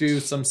to do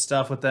some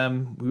stuff with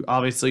them. We're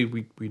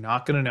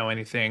not going to know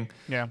anything.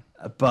 Yeah.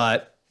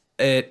 But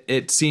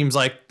it seems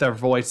like the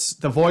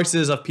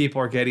voices of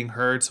people are getting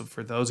heard. So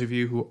for those of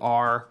you who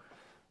are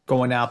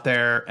going out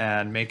there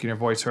and making your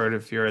voice heard,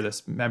 if you're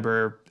this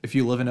member, if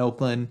you live in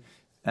Oakland,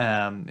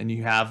 and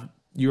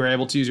you are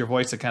able to use your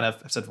voice.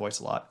 I've said voice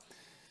a lot.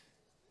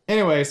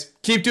 Anyways,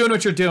 keep doing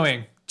what you're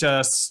doing.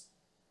 Just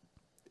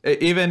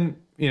even,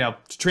 to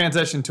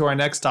transition to our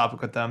next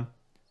topic with them.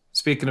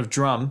 Speaking of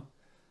drum,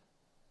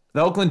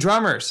 the Oakland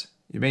Drummers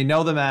You may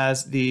know them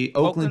as the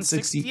Oakland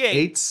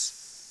 68s.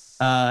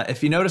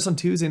 If you notice on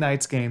Tuesday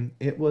night's game,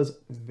 it was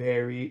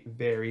very,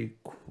 very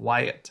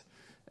quiet.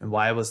 And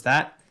why was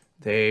that?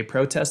 They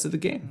protested the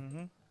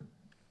game.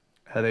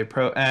 They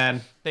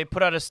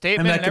put out a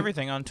statement and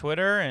everything on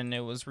Twitter, and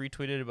it was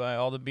retweeted by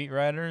all the beat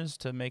writers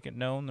to make it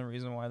known the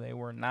reason why they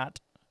were not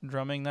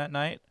drumming that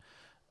night.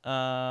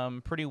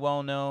 Pretty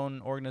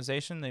well-known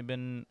organization. They've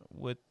been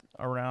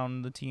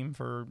around the team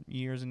for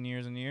years and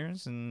years and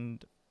years,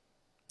 and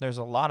there's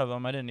a lot of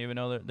them. I didn't even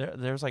know that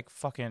there's like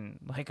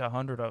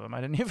 100 of them.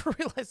 I didn't even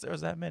realize there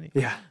was that many.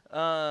 Yeah.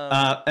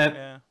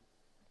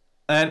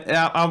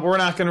 And we're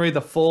not going to read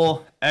the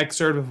full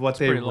excerpt of what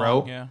they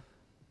wrote. Yeah.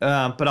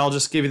 But I'll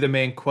just give you the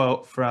main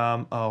quote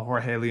from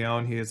Jorge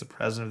Leon. He is the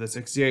president of the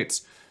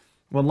 68s.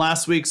 When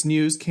last week's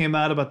news came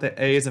out about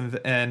the A's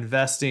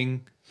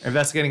investigating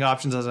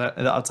options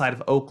outside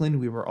of Oakland,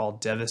 we were all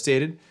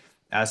devastated.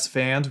 As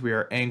fans, we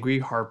are angry,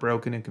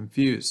 heartbroken, and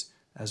confused.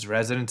 As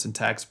residents and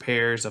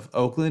taxpayers of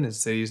Oakland and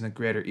cities in the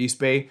greater East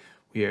Bay,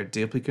 we are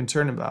deeply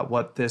concerned about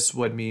what this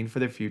would mean for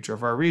the future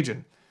of our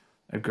region.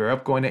 I grew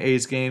up going to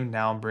A's game.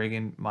 Now I'm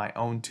bringing my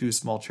own 2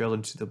 small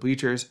children to the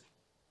bleachers.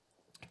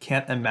 I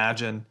can't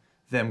imagine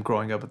them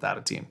growing up without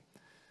a team.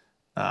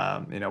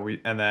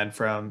 And then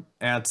from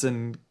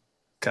Anson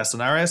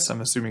Castellares,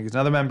 I'm assuming he's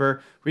another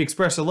member, we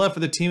express our love for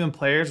the team and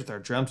players with our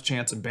drums,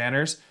 chants, and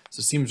banners. So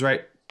it seems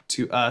right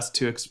to us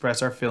to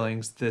express our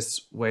feelings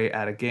this way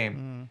at a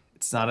game.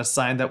 It's not a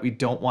sign that we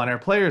don't want our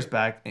players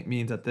back. It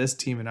means that this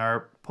team and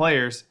our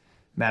players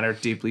matter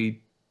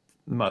deeply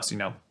the most,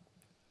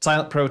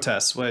 Silent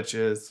protests, which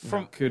is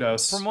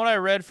kudos. From what I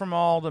read from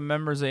all the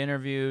members they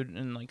interviewed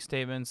and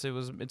statements,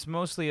 it's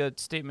mostly a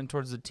statement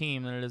towards the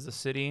team than it is the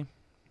city.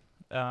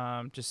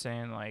 Just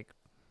saying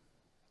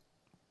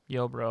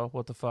yo, bro,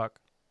 what the fuck?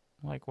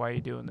 Why are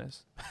you doing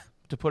this?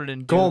 To put it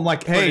in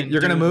hey,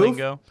 you're gonna move.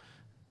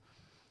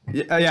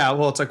 Yeah.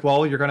 Well, it's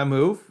you're gonna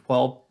move.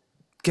 Well,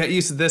 get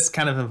used to this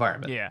kind of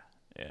environment. Yeah.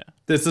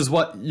 This is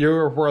what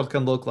your world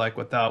can look like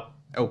without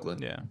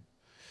Oakland. Yeah.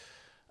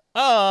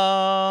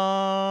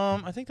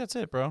 I think that's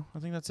it, bro. I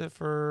think that's it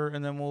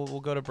and then we'll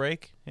go to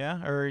break.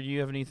 Yeah, or do you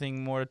have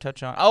anything more to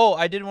touch on? Oh,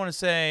 I did want to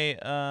say,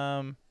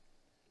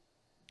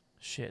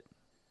 shit,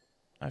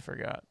 I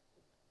forgot.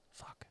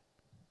 Fuck,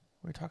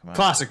 we were talking about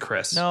classic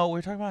Chris. No, we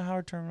were talking about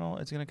Howard Terminal.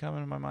 It's gonna come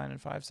into my mind in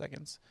 5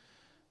 seconds.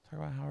 Talk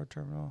about Howard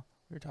Terminal.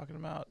 We were talking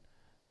about,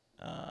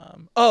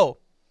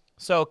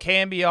 so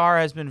KNBR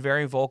has been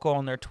very vocal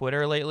on their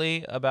Twitter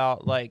lately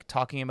about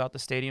talking about the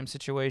stadium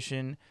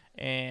situation.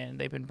 And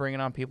they've been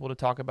bringing on people to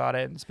talk about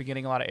it, and it's been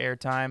getting a lot of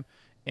airtime.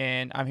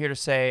 And I'm here to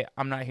say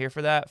I'm not here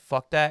for that.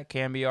 Fuck that.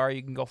 KNBR,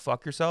 you can go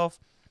fuck yourself.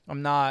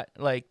 I'm not,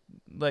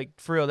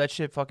 for real, that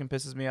shit fucking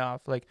pisses me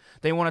off.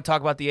 They want to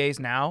talk about the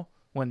A's now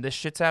when this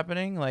shit's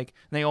happening.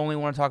 They only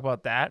want to talk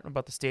about that,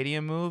 about the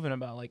stadium move and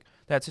about,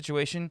 that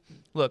situation.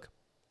 Look,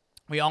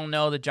 we all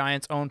know the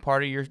Giants own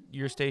part of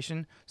your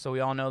station, so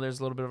we all know there's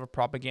a little bit of a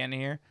propaganda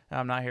here,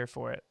 and I'm not here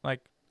for it.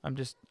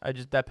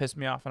 That pissed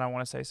me off, and I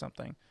want to say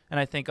something. And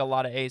I think a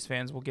lot of A's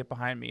fans will get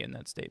behind me in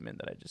that statement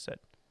that I just said.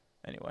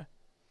 Anyway.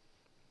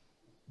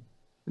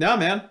 No,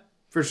 man.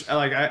 For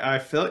I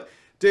feel it.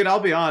 Dude, I'll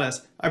be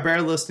honest. I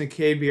barely listened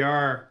to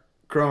KBR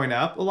growing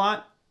up a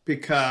lot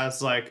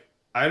because I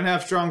didn't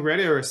have strong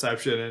radio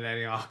reception in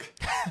Antioch.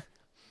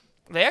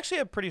 They actually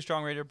have pretty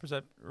strong radio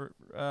reception.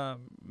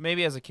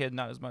 Maybe as a kid,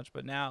 not as much,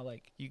 but now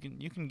you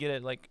can get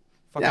it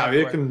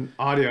you can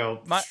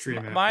audio stream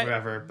it,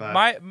 whatever.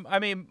 But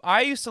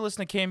I used to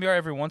listen to KNBR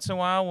every once in a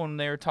while when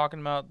they were talking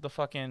about the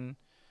fucking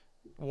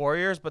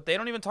Warriors, but they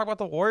don't even talk about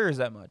the Warriors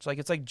that much.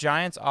 It's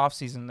Giants off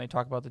season. They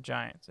talk about the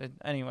Giants.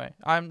 Anyway,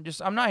 I'm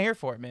not here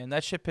for it, man.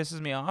 That shit pisses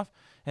me off,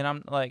 and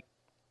I'm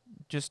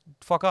just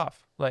fuck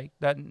off.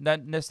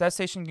 That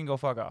station can go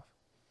fuck off.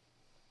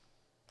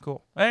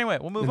 Cool. Anyway,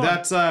 we'll move on.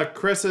 That's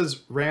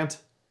Chris's rant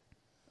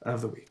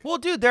of the week. Well,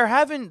 dude, they're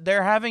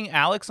having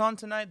Alex on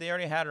tonight. They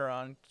already had her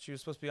on. She was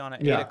supposed to be on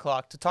at 8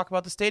 o'clock to talk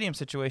about the stadium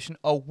situation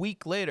a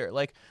week later.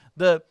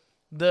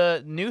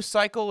 The news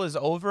cycle is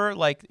over.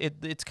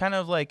 It's kind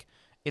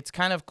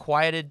of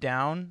quieted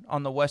down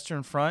on the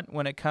Western Front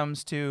when it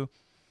comes to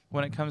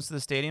the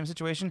stadium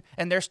situation,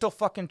 and they're still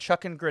fucking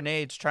chucking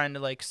grenades trying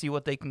to see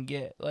what they can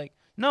get.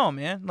 No,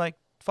 man,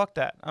 fuck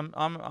that. I'm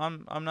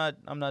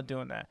not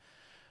doing that.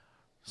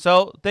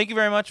 So thank you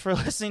very much for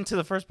listening to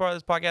the first part of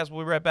this podcast.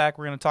 We'll be right back.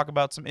 We're going to talk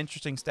about some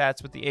interesting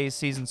stats with the A's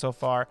season so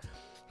far,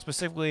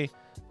 specifically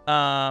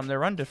their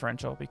run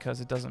differential, because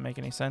it doesn't make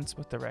any sense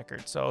with the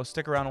record. So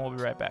stick around and we'll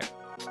be right back.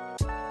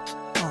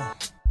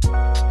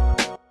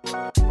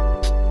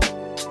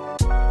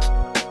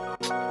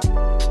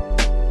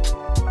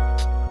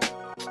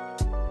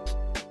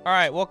 All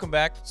right, welcome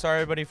back.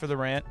 Sorry, everybody, for the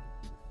rant.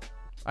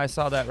 I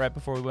saw that right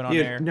before we went on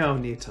air. No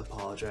need to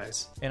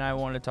apologize. And I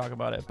wanted to talk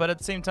about it. But at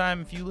the same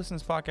time, if you listen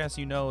to this podcast,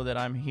 you know that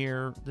I'm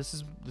here. This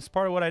is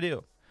part of what I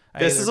do.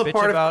 This is a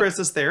part of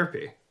Chris's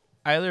therapy.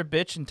 I either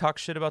bitch and talk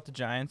shit about the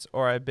Giants,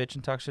 or I bitch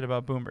and talk shit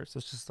about Boomers.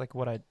 It's just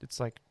it's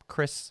like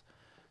Chris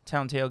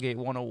Town Tailgate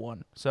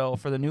 101. So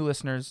for the new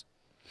listeners,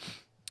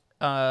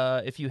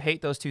 if you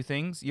hate those two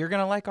things, you're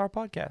gonna like our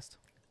podcast.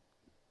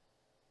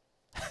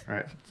 All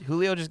right.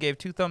 Julio just gave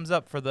 2 thumbs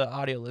up for the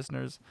audio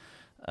listeners.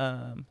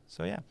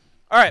 So yeah.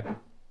 All right.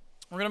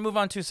 We're gonna move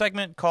on to a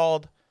segment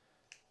called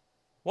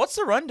 "What's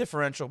the run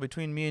differential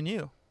between me and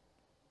you?"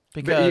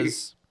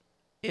 Because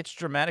it's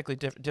dramatically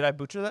different. Did I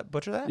butcher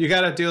that? You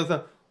gotta do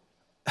the.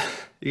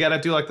 You gotta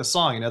do like the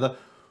song, you know, the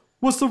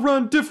what's the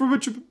run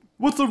differential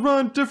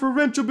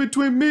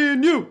between me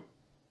and you?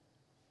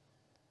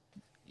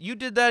 You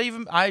did that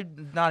even.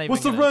 I'm not even.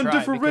 What's the run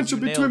differential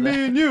between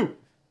me and you?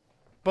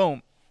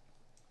 Boom.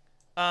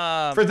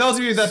 For those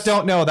of you that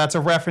don't know, that's a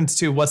reference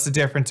to "What's the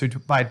Difference"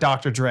 by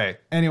Dr. Dre.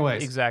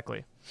 Anyways,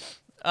 exactly.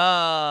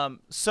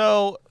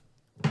 So,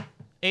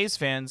 A's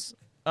fans,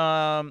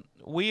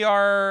 we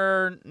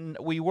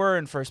were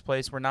in first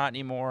place. We're not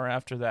anymore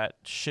after that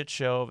shit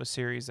show of a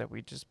series that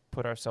we just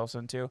put ourselves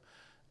into.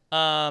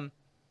 But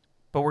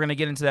we're gonna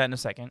get into that in a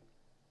second.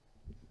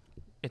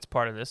 It's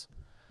part of this.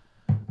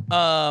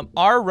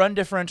 Our run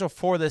differential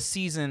for the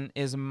season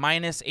is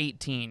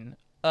 -18.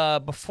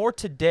 Before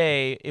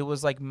today, it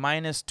was like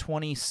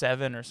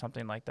 -27 or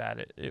something like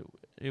that.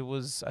 It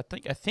was I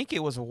think it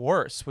was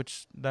worse,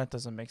 which that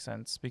doesn't make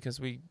sense because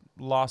we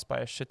lost by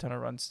a shit ton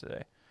of runs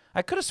today.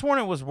 I could have sworn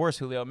it was worse,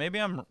 Julio. Maybe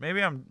I'm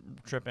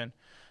tripping.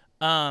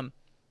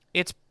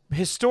 It's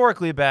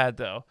historically bad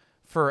though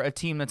for a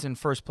team that's in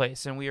first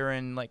place, and we are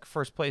in like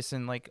first place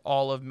in like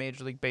all of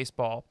Major League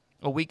Baseball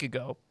a week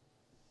ago,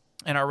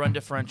 and our run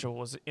differential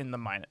was in the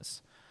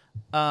minus.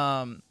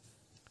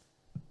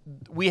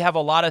 We have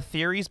a lot of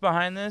theories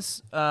behind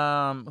this.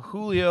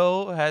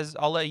 Julio has.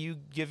 I'll let you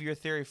give your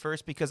theory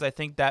first because I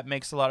think that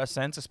makes a lot of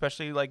sense,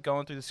 especially like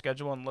going through the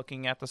schedule and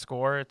looking at the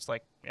score. It's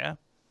like, yeah,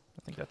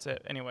 I think that's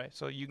it. Anyway,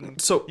 so you can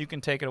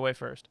take it away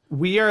first.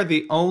 We are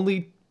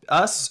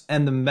us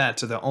and the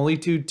Mets are the only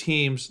 2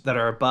 teams that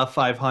are above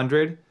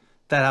 500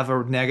 that have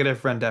a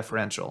negative run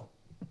differential.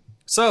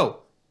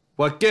 So,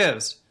 what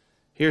gives?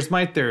 Here's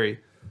my theory.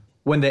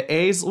 When the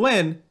A's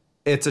win,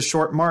 it's a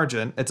short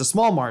margin. It's a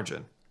small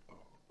margin.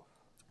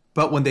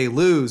 But when they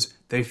lose,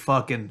 they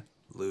fucking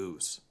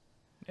lose.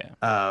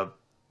 Yeah.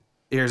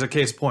 Here's a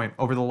case point.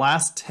 Over the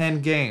last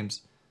 10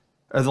 games,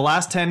 or the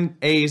last 10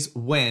 A's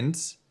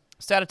wins.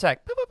 Stat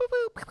attack. Boop, boop,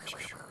 boop, boop.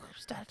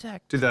 Stat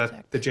attack. Do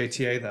the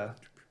JTA, though.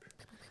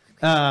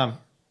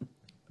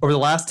 Over the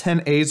last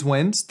 10 A's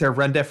wins, their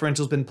run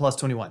differential has been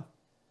 +21.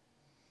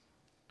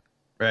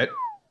 Right?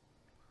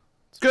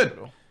 It's good.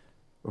 Brutal.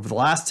 Over the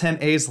last 10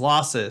 A's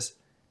losses,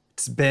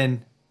 it's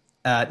been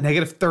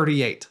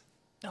 -38.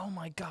 Oh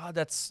my God,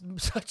 that's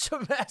such a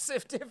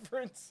massive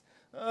difference.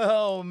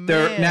 Oh man.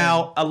 There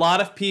now a lot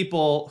of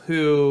people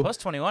who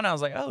 +21. I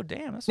was like, oh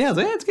damn. That's yeah,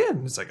 it's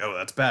good. It's like, oh,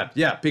 that's bad.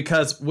 Yeah,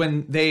 because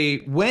when they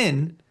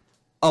win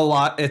a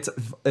lot, it's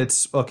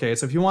okay.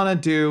 So if you want to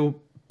do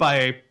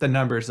by the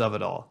numbers of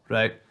it all,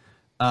 right?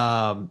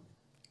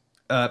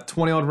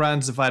 21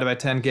 runs divided by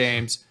 10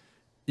 games,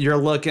 you're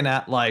looking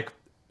at like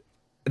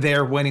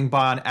they're winning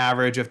by an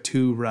average of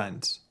 2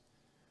 runs,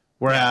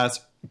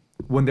 whereas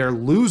when they're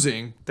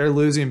losing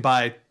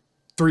by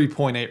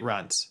 3.8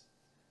 runs,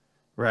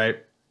 right?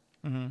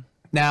 Mm-hmm.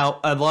 Now,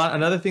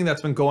 another thing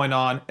that's been going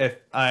on, if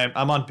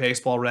I'm on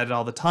Baseball Reddit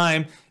all the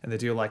time, and they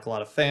do like a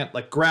lot of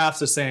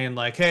graphs of saying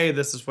like, hey,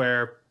 this is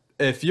where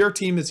if your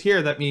team is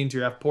here, that means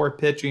you have poor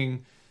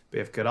pitching, we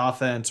have good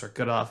offense, or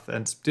good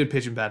offense, good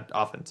pitching, bad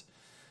offense.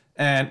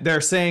 And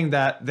they're saying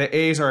that the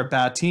A's are a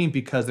bad team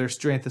because their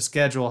strength of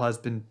schedule has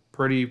been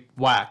pretty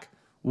whack,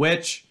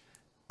 which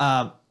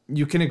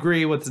you can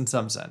agree with in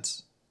some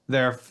sense.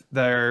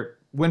 Their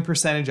win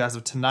percentage as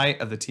of tonight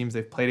of the teams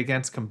they've played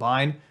against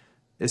combined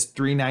is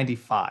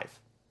 .395.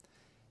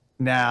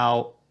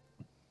 Now,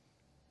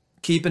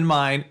 keep in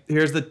mind,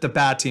 here's the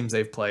bad teams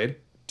they've played.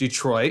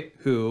 Detroit,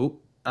 who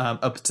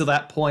up to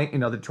that point,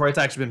 Detroit's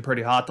actually been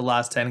pretty hot the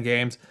last 10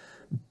 games.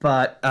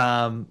 But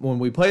when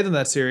we played them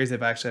that series,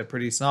 they've actually had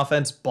pretty decent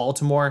offense.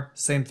 Baltimore,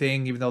 same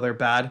thing, even though they're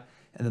bad.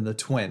 And then the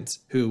Twins,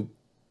 who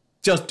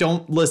just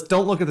don't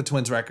look at the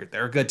Twins record.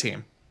 They're a good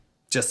team.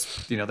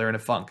 Just, they're in a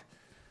funk.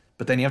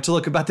 But then you have to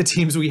look about the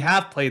teams we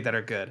have played that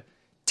are good.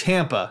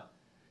 Tampa,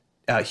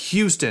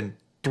 Houston,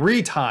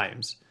 3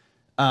 times.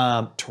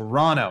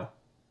 Toronto,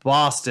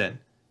 Boston,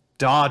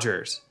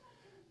 Dodgers.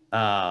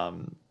 I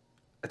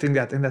think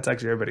that's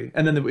actually everybody.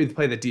 And then we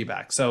play the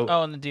D-backs. So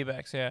and the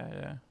D-backs,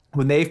 yeah.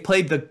 When they've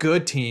played the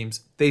good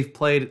teams, they've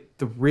played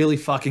the really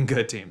fucking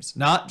good teams.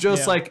 Not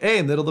just like,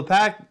 hey, middle of the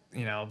pack,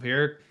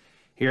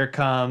 here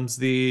comes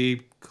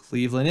the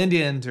Cleveland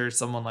Indians or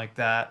someone like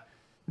that.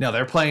 No,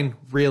 they're playing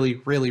really,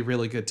 really,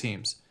 really good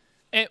teams.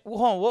 And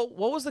what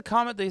was the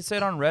comment they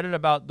said on Reddit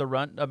about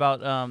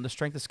the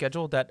strength of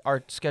schedule, that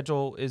our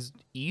schedule is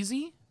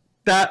easy?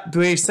 That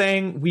they're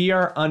saying we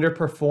are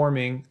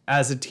underperforming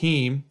as a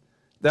team.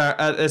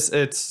 That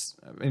it's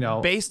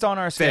based on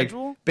our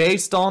schedule,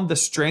 based on the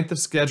strength of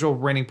schedule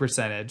winning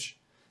percentage,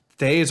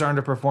 the A's are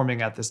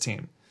underperforming at this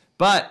team.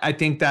 But I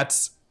think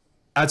that's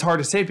hard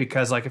to say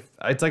because like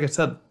I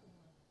said,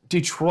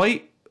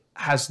 Detroit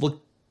has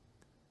looked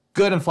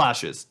good in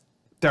flashes.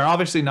 They're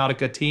obviously not a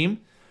good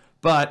team,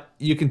 but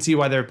you can see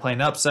why they're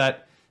playing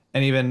upset,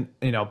 and even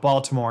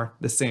Baltimore,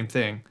 the same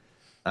thing.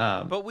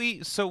 But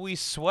we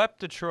swept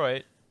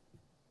Detroit.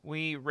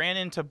 We ran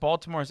into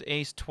Baltimore's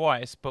ace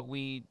twice, but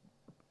let's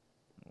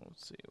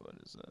see, what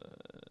is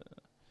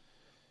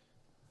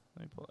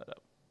let me pull that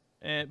up.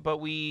 But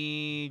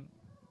we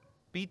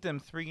beat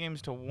them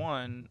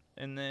 3-1,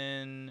 and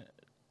then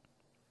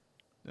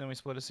we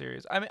split a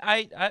series.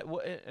 I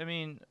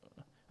mean,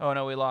 oh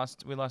no, we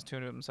lost 2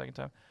 of them the second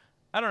time.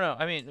 I don't know.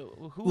 I mean,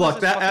 who was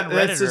this fucking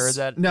Redditor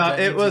that? No, that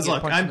it was.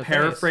 Look, I'm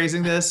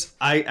paraphrasing this.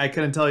 I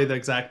couldn't tell you the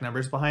exact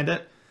numbers behind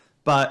it,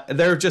 but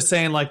they're just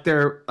saying like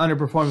they're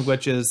underperforming,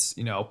 which is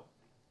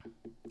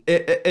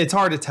it's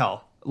hard to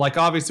tell. Like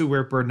obviously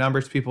we're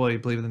numbers people. We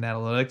believe in the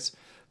analytics,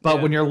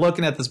 but when you're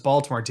looking at this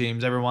Baltimore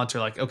teams, everyone's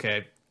like,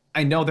 okay,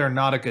 I know they're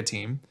not a good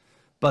team,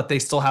 but they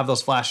still have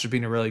those flashes of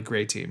being a really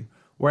great team.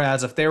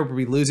 Whereas if they were to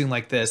be losing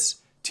like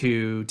this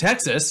to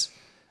Texas,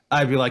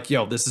 I'd be like,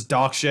 yo, this is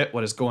dog shit.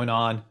 What is going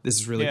on? This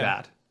is really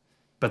bad.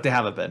 But they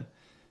haven't been.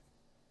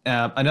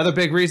 Another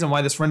big reason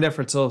why this run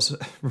differential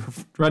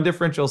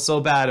is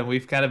so bad, and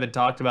we've kind of been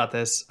talked about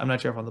this, I'm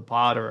not sure if on the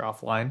pod or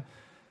offline.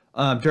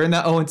 During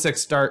that 0-6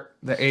 start,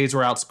 the A's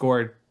were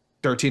outscored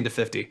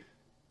 13-50.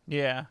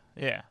 Yeah.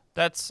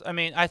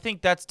 I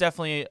think that's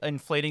definitely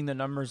inflating the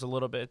numbers a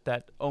little bit,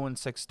 that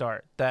 0-6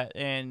 start.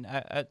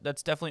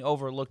 That's definitely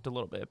overlooked a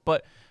little bit.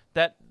 But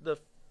that the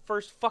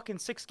first fucking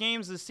 6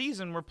 games of the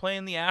season, we're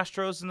playing the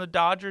Astros and the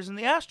Dodgers and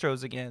the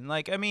Astros again.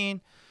 Like, I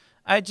mean,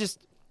 it's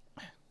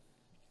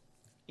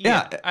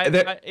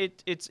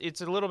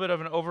a little bit of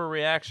an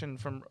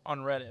overreaction on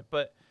Reddit,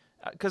 but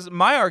because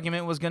my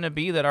argument was going to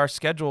be that our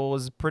schedule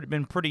has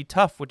been pretty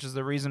tough, which is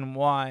the reason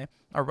why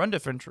our run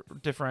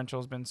differential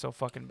has been so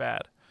fucking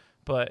bad.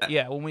 But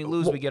yeah, when we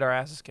lose, we get our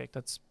asses kicked.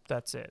 That's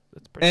it.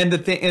 That's pretty. And the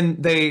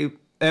thing,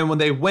 and when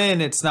they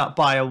win, it's not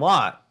by a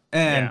lot,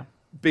 and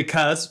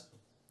because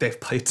they've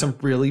played some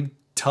really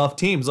tough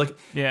teams. Like,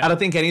 I don't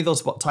think any of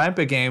those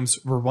Tampa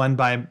games were won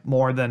by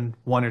more than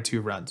 1 or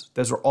 2 runs.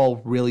 Those were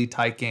all really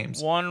tight games.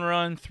 1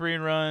 run, 3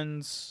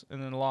 runs,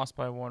 and then lost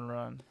by 1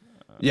 run.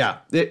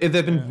 They've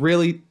been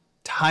really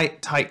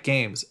tight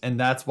games, and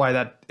that's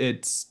why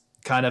it's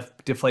kind of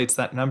deflates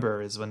that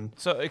number is when.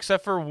 So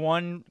except for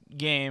one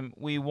game,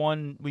 we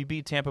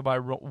beat Tampa by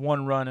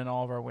 1 run in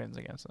all of our wins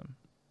against them.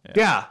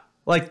 Yeah,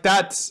 like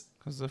that's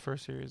because the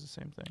first series is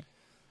the same thing.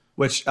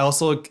 Which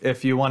also,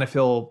 if you want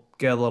to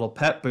get a little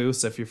pep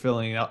boost, if you're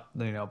feeling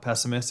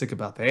pessimistic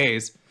about the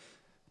A's,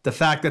 the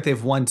fact that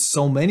they've won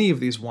so many of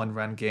these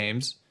 1-run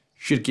games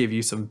should give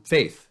you some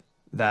faith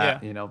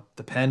that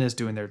the pen is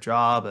doing their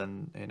job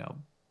and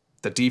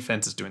the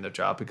defense is doing their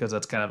job, because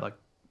that's kind of like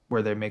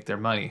where they make their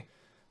money,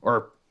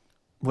 or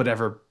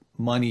whatever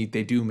money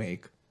they do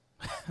make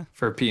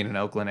for being in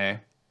Oakland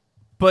A.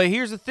 But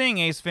here's the thing,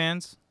 A's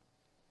fans.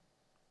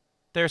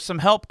 There's some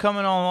help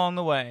coming along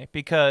the way,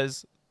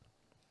 because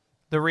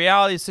the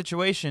reality of the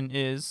situation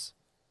is,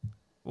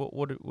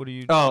 what are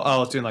you?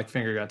 Oh, it's doing like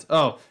finger guns.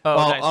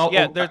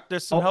 Nice.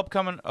 There's some help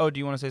coming. Oh, do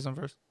you want to say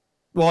something first?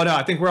 Well, no,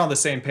 I think we're on the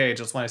same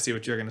page. I just want to see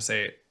what you're going to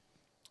say.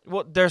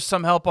 Well, there's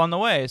some help on the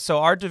way. So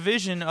our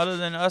division, other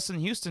than us and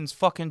Houston's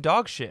fucking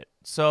dog shit.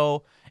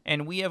 So,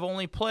 and we have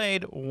only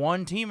played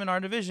 1 team in our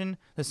division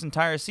this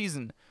entire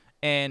season.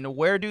 And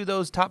where do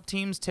those top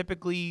teams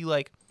typically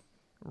like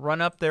run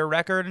up their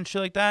record and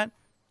shit like that?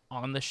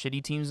 On the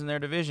shitty teams in their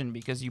division,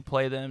 because you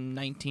play them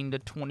 19 to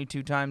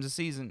 22 times a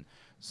season.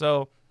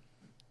 So,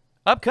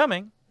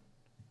 upcoming,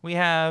 we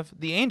have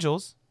the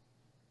Angels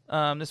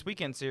this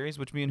weekend series,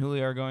 which me and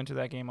Julio are going to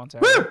that game on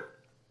Saturday. Woo!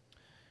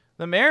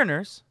 The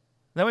Mariners.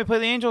 Then we play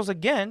the Angels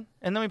again,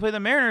 and then we play the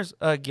Mariners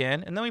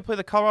again, and then we play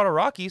the Colorado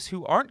Rockies,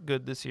 who aren't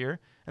good this year,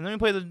 and then we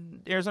play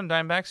the Arizona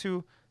Diamondbacks,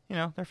 who,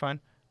 they're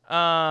fine.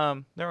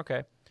 They're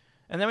okay.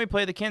 And then we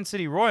play the Kansas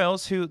City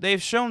Royals, who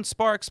they've shown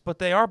sparks, but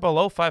they are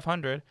below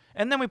 500.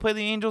 And then we play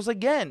the Angels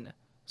again.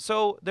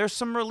 So there's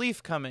some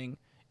relief coming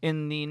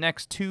in the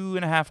next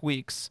 2.5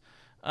 weeks.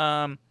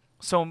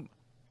 So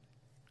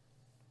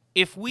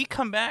if we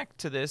come back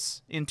to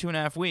this in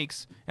 2.5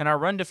 weeks and our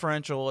run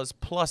differential is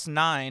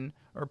 +9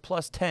 or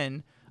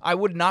 +10, I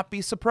would not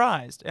be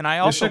surprised. And I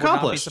also would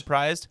not be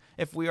surprised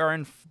if we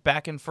are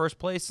back in first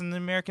place in the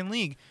American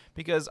League,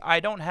 because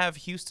I do have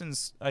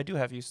Houston's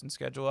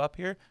schedule up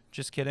here.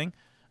 Just kidding.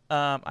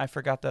 I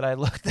forgot that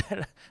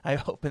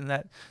I opened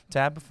that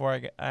tab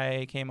before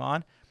I came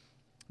on.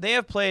 They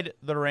have played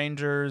the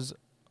Rangers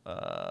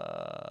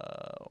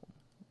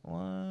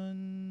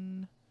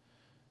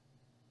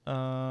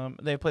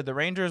they've played the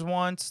Rangers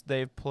once.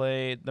 They've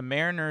played the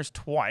Mariners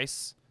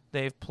twice.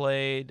 They've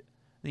played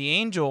the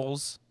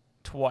Angels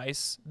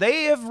twice.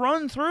 They have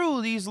run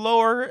through these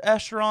lower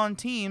echelon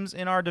teams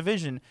in our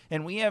division,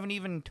 and we haven't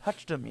even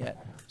touched them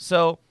yet.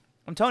 So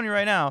I'm telling you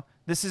right now,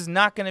 this is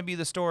not going to be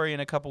the story in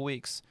a couple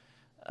weeks.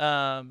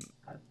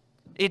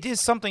 It is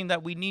something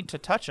that we need to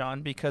touch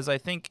on, because I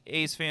think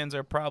A's fans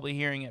are probably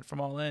hearing it from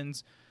all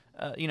ends,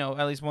 at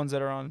least ones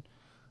that are on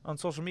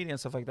social media and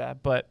stuff like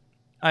that. But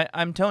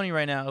I'm telling you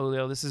right now,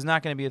 Julio, this is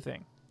not going to be a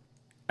thing.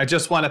 I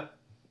just want to...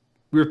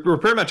 We're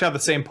pretty much at the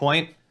same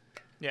point.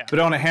 Yeah. But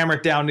I want to hammer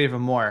it down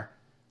even more.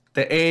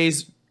 The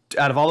A's,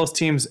 out of all those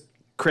teams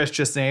Chris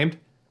just named,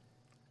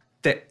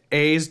 the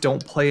A's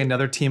don't play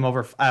another team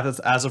over,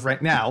 as of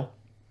right now,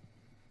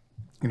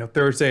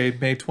 Thursday,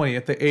 May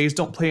 20th, the A's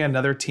don't play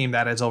another team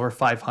that is over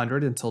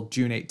 500 until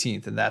June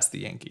 18th, and that's the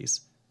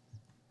Yankees.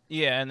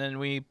 Yeah, and then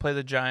we play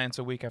the Giants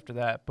a week after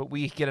that, but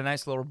we get a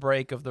nice little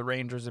break of the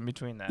Rangers in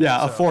between that.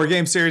 Yeah, so. A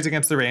 4-game series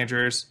against the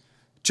Rangers,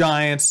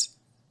 Giants,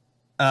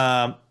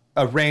 a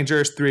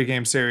Rangers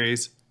 3-game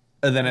series,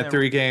 and then a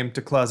 3-game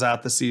to close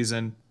out the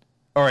season.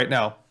 All right,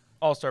 no.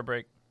 All-Star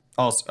break.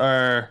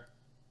 All-Star.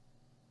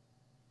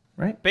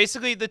 Right.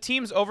 Basically, the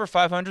teams over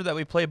 500 that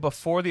we play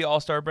before the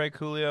All-Star break,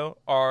 Julio,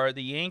 are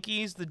the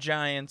Yankees, the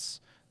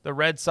Giants, the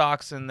Red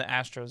Sox, and the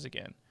Astros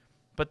again.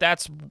 But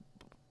that's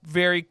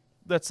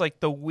like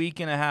the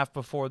week and a half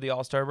before the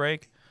All-Star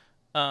break.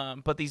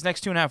 But these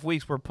next 2.5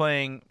 weeks, we're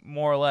playing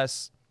more or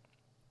less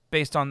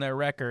based on their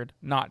record,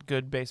 not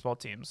good baseball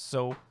teams.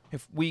 So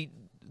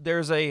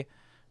there's a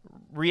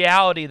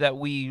reality that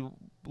we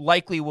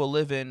likely will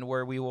live in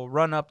where we will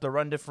run up the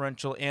run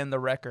differential and the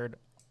record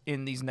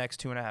in these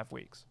next 2.5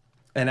 weeks.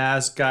 And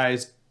as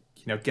guys,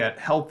 get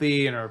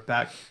healthy and are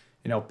back,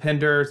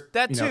 Pinder.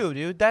 That too,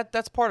 dude.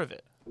 That's part of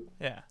it.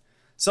 Yeah.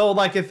 So,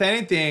 if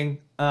anything,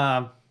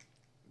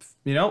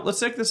 let's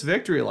take this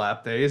victory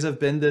lap. The A's have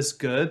been this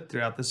good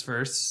throughout this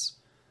first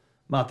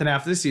month and a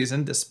half of the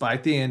season,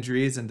 despite the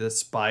injuries and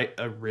despite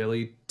a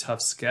really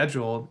tough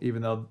schedule,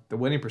 even though the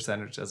winning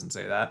percentage doesn't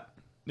say that.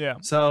 Yeah.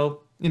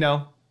 So,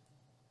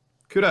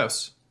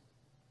 kudos.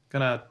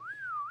 I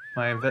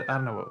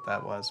don't know what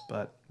that was,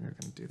 but you're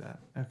gonna do that.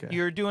 Okay.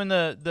 You're doing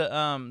the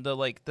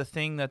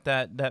thing that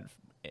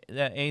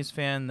A's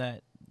fan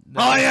that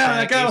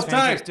guy was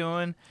tight.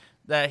 Doing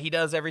that he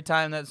does every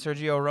time that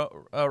Sergio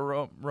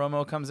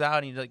Romo comes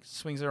out and he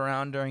swings it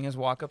around during his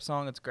walk-up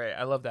song. It's great.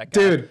 I love that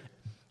guy. Dude.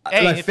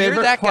 Hey, if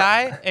you're that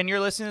guy and you're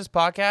listening to this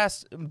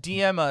podcast,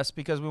 DM us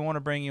because we want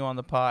to bring you on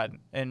the pod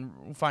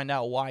and find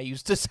out why you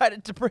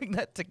decided to bring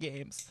that to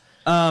games.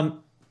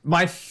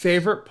 My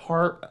favorite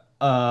part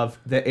of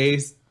the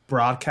A's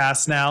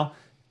broadcast now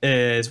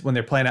is when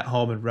they're playing at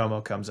home and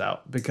Romo comes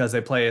out, because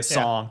they play a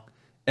song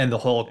and the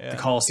whole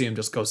Coliseum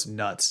just goes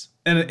nuts.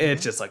 And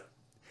it's just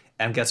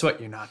and guess what?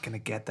 You're not going to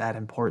get that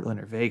in Portland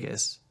or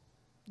Vegas.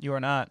 You are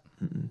not.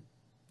 Mm-mm.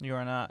 You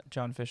are not,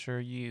 John Fisher,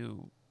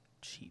 you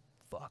cheap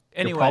fuck.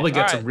 Anyway, you'll probably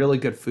get some really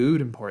good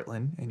food in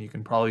Portland, and you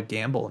can probably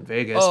gamble in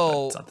Vegas,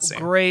 but it's not the same.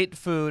 Great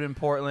food in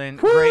Portland,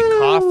 great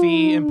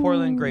coffee in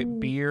Portland, great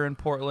beer in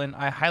Portland.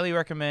 I highly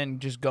recommend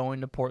just going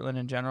to Portland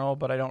in general,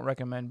 but I don't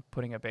recommend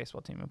putting a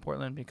baseball team in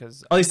Portland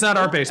because at least not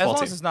our baseball team. As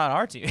long as it's not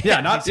our team.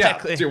 Yeah, not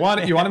exactly. Yeah. Do you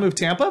want to move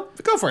Tampa?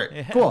 Go for it.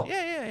 Yeah. Cool.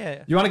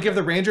 Yeah. You want to give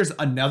the Rangers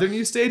another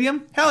new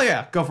stadium? Hell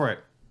yeah, go for it.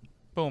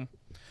 Boom.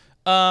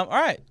 All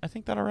right. I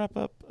think that'll wrap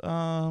up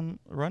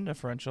run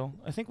differential.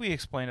 I think we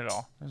explained it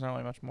all. There's not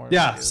really much more.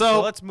 Yeah.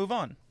 So let's move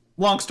on.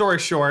 Long story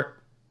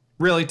short,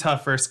 really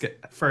tough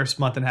first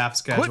month and a half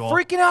schedule.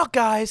 Quit freaking out,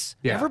 guys.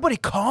 Yeah. Everybody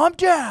calm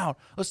down.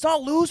 Let's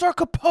not lose our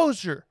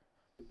composure.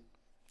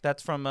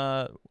 That's from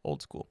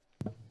old school.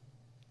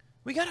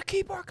 We got to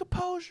keep our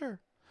composure.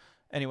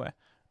 Anyway,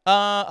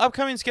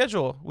 upcoming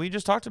schedule. We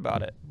just talked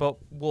about it, but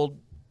we'll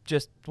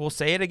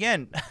say it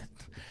again.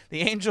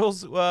 The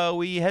Angels,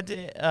 we head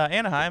to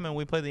Anaheim, and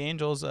we play the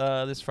Angels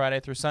this Friday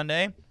through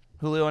Sunday.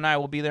 Julio and I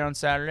will be there on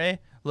Saturday.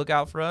 Look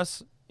out for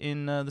us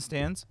in the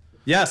stands.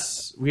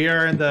 Yes, we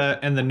are in the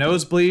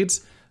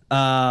nosebleeds.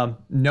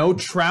 No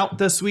Trout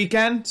this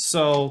weekend,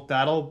 so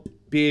that'll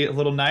be a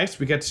little nice.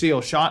 We get to see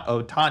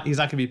Ohtani. He's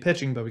not going to be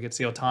pitching, but we get to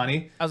see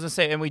Ohtani. I was going to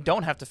say, and we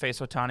don't have to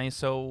face Ohtani,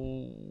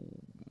 so...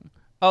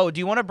 Oh, do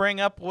you want to bring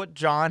up what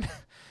John...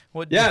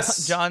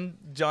 Yes. John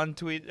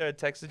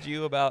texted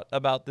you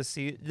about this.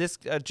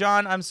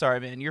 John, I'm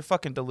sorry, man. You're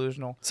fucking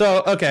delusional.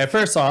 So, okay,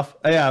 first off,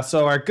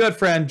 so our good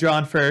friend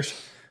John Firsch,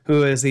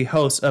 who is the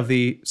host of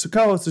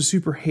co-host of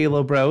Super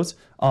Halo Bros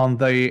on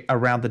the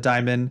Around the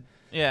Diamond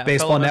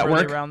Baseball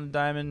Network. Around the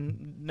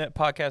Diamond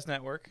Podcast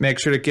Network. Make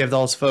sure to give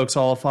those folks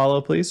all a follow,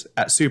 please,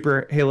 at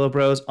Super Halo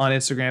Bros on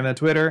Instagram and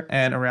Twitter,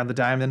 and Around the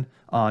Diamond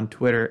on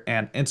Twitter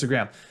and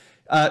Instagram.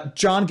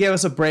 John gave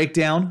us a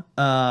breakdown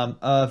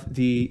of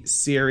the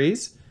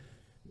series,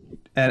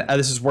 and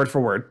this is word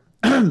for word.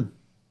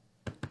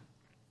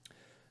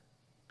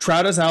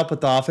 Trout is out,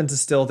 but the offense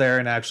is still there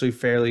and actually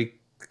fairly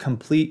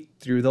complete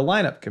through the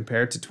lineup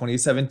compared to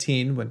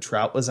 2017 when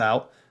Trout was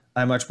out.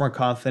 I'm much more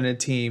confident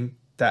team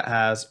that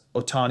has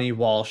Ohtani,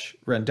 Walsh,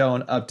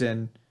 Rendon,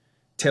 Upton.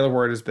 Taylor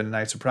Ward has been a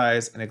nice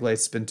surprise, and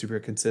Iglesias has been super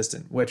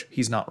consistent, which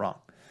he's not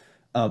wrong.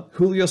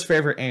 Julio's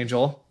favorite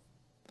Angel,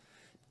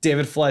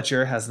 David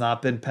Fletcher, has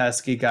not been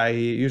pesky guy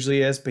he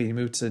usually is, but he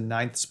moved to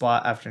 9th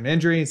spot after an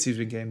injury and seems to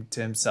be getting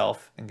to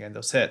himself and getting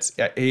those hits.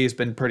 Yeah, he's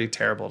been pretty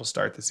terrible to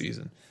start the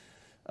season.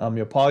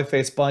 You'll probably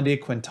face Bundy,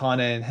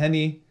 Quintana, and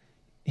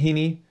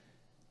Heaney.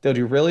 They'll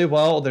do really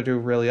well. They'll do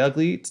really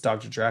ugly. It's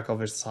Dr.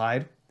 Dracovich's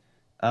side.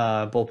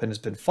 Bullpen has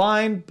been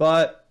fine,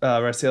 but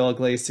Rafael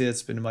Iglesias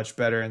has been much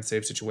better in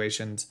save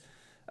situations.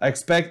 I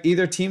expect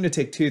either team to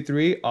take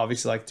 2-3.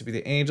 Obviously, like to be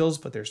the Angels,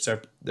 but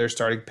their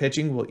starting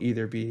pitching will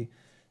either be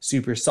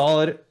super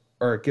solid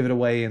or give it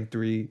away in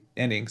 3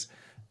 innings.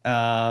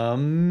 Bad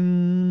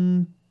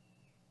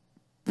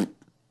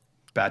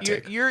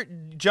take. You're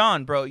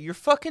John, bro. You're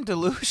fucking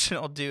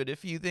delusional, dude.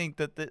 If you think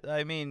that,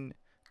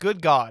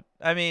 good God.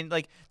 I mean,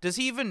 like, does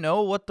he even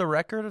know what the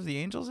record of the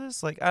Angels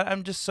is? Like,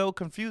 I'm just so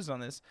confused on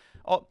this.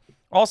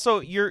 Also,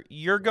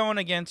 you're going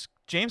against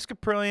James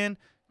Kaprielian,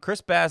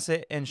 Chris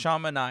Bassett, and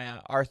Sean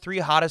Manaea, our 3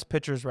 hottest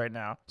pitchers right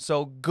now.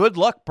 So good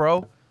luck,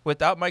 bro.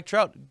 Without Mike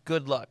Trout,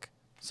 good luck.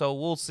 So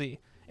we'll see.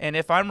 And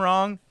if I'm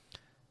wrong,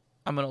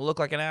 I'm gonna look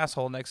like an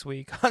asshole next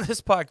week on this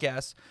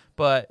podcast.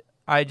 But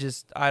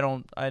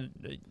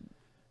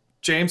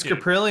James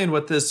Kaprielian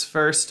with his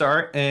first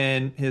start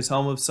in his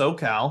home of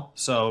SoCal,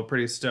 so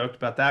pretty stoked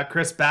about that.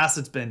 Chris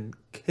Bassett's been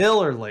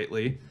killer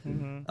lately.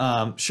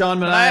 Mm-hmm. Sean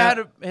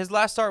Manaea, his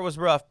last start was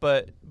rough,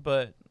 but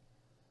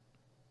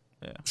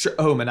yeah.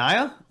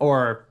 Manaea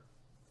or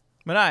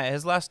Manaea,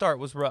 his last start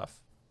was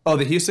rough. Oh,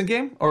 the Houston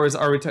game, or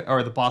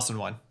the Boston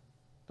one?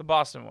 The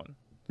Boston one.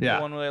 Yeah,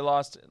 the one where they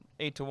lost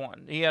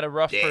 8-1. He had a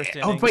rough first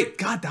inning. Oh wait,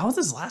 God, that was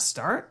his last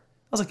start.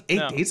 That was like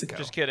 8 days ago.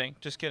 Just kidding.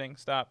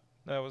 Stop.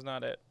 That was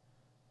not it.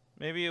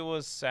 Maybe it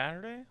was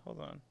Saturday.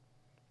 Hold on.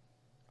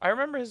 I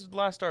remember his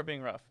last start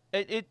being rough.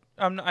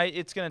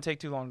 It's gonna take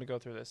too long to go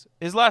through this.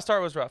 His last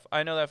start was rough.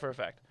 I know that for a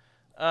fact.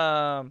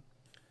 But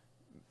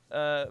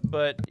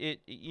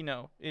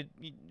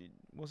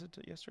was it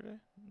yesterday?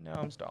 Now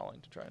I'm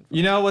stalling to try and.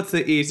 You know what's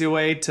the easy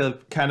way to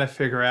kind of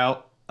figure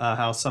out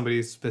how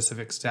somebody's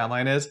specific stat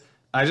line is?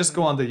 I just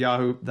go on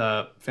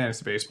the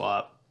fantasy baseball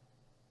app.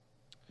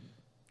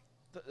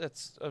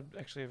 That's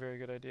actually a very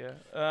good idea.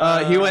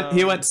 He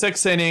went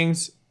 6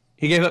 innings.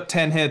 He gave up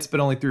 10 hits,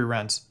 but only 3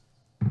 runs.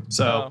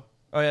 So.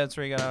 Oh yeah, that's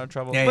where he got out of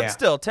trouble. Yeah, but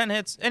still, 10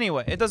 hits.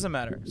 Anyway, it doesn't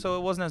matter. So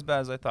it wasn't as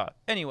bad as I thought.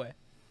 Anyway,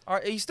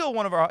 he's still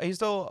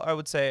I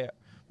would say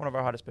one of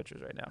our hottest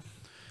pitchers right now.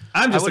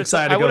 I'm just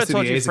excited to go see the A's again. I would have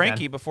told you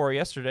Frankie before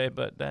yesterday,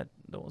 but that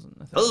wasn't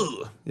the thing.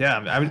 Oh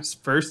yeah, it's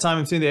first time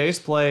I've seen the A's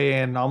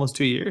play in almost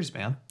 2 years,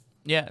 man.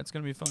 Yeah, it's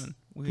gonna be fun.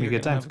 We're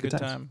gonna have a good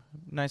time.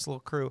 Nice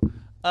little crew.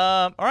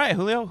 All right,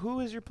 Julio,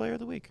 who is your player of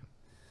the week?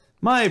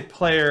 My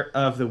player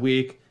of the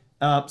week,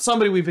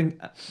 somebody we've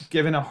been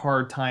giving a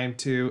hard time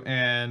to,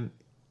 and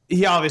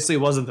he obviously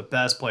wasn't the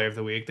best player of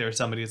the week. There's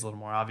somebody who's a little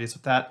more obvious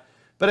with that,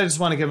 but I just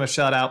want to give him a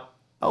shout out.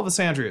 Elvis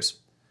Andrus.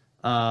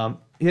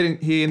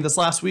 He in this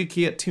last week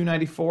he hit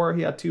 294.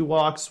 He had 2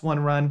 walks,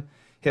 1 run,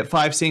 hit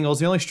 5 singles.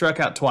 He only struck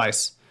out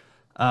twice.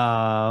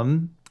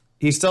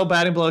 He's still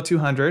batting below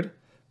 200,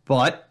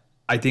 but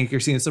I think you're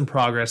seeing some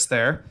progress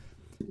there.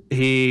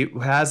 He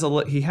had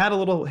a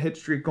little hit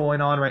streak going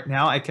on right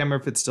now. I can't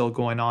remember if it's still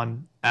going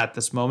on at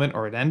this moment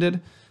or it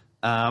ended.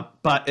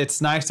 But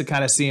it's nice to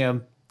kind of see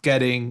him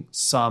getting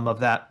some of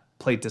that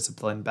plate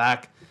discipline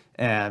back,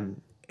 and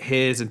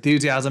his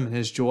enthusiasm and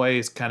his joy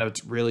is kind of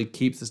really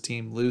keeps his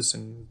team loose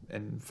and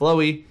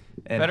flowy.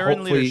 And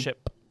veteran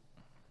leadership.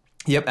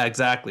 Yep,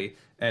 exactly.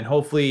 And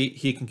hopefully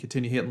he can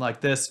continue hitting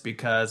like this,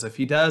 because if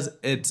he does,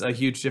 it's a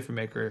huge difference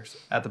maker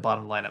at the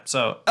bottom lineup.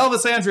 So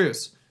Elvis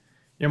Andrus,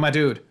 you're my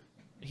dude.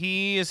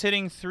 He is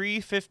hitting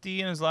 .350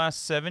 in his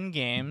last 7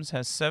 games,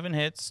 has 7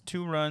 hits,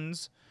 2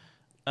 runs,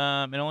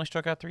 and only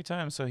struck out 3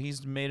 times. So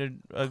he's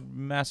made a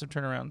massive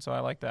turnaround. So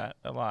I like that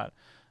a lot.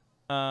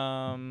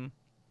 You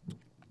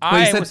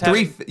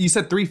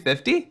said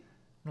 350? In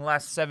the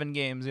last 7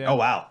 games, yeah. Oh,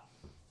 wow.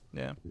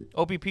 Yeah.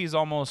 OPP is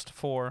almost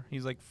 4.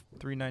 He's like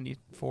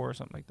 394 or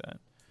something like that.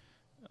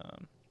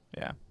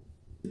 Yeah.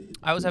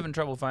 I was having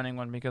trouble finding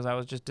one because I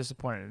was just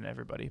disappointed in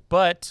everybody.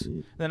 But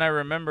then I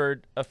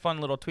remembered a fun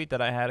little tweet that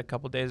I had a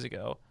couple days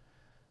ago.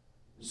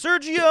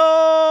 Sergio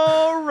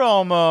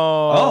Romo.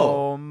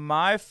 Oh,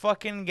 my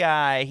fucking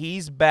guy.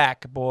 He's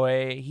back,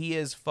 boy. He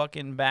is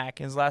fucking back.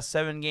 In his last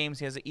 7 games,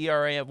 he has an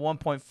ERA of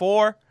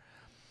 1.4.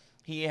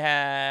 He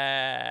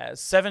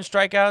has 7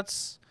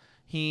 strikeouts.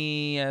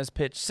 He has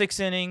pitched 6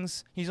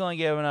 innings. He's only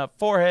given up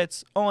 4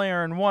 hits, only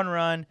earned 1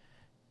 run.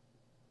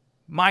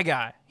 My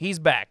guy, he's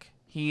back.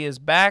 He is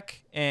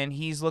back, and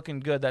he's looking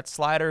good. That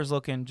slider's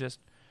looking just,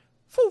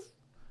 poof.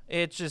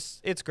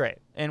 It's great,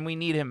 and we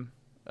need him.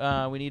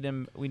 We need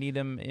him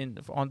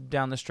on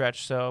down the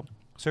stretch. So,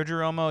 Sergio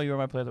Romo, you were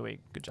my player of the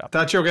week. Good job. I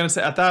thought you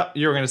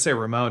were gonna say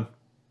Ramon.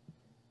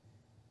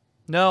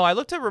 No, I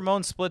looked at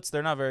Ramon's splits.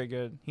 They're not very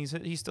good. He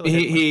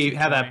he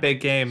had that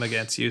big game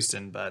against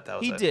Houston, but that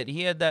was he did.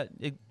 He had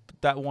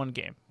that one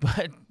game,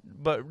 but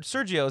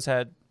Sergio's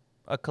had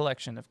a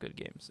collection of good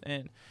games,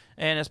 and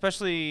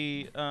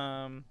especially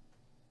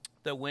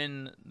the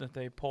win that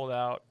they pulled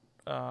out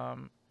a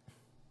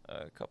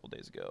couple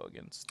days ago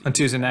against on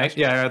Tuesday night.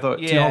 Yeah, I thought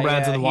 2 home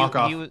runs and the walk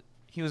off.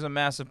 He was a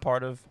massive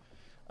part of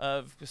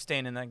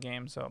staying in that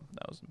game, so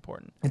that was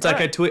important. It's all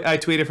like right. I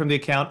tweeted from the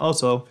account.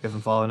 Also, if you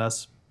haven't followed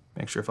us,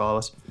 make sure you follow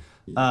us.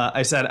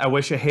 I said I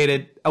wish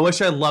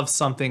I loved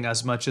something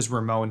as much as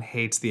Ramon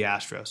hates the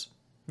Astros.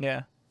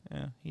 Yeah,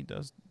 he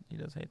does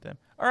hate them.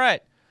 All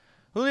right.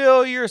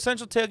 Julio, your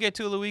essential tailgate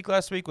tool of the week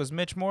last week was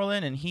Mitch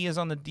Moreland, and he is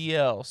on the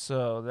DL,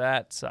 so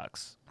that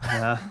sucks.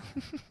 Yeah.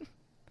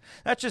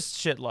 That's just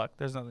shit luck.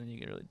 There's nothing you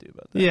can really do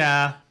about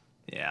that.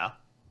 Yeah.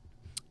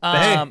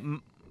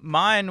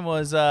 Mine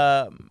was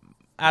out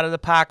of the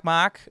pack,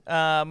 Mark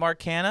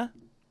Canha.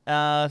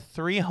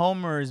 3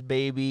 homers,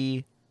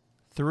 baby.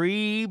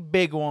 3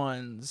 big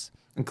ones.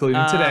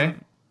 Including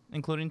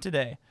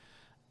today.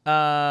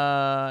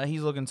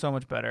 He's looking so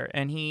much better.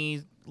 And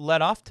he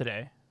led off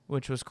today,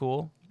 which was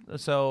cool.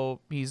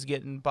 So he's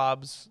getting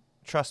Bob's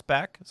trust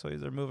back. So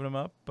they're moving him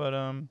up. But,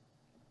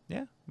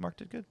 yeah, Mark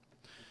did good.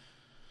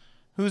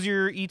 Who's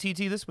your ETT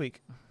this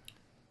week?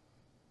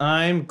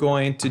 I'm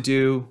going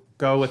to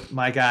go with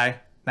my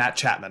guy, Matt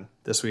Chapman,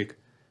 this week.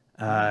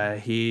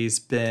 He's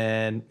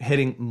been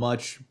hitting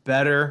much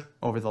better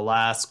over the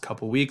last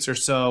couple weeks or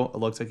so. It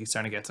looks like he's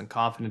starting to get some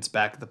confidence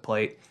back at the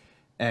plate.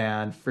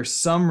 And for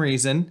some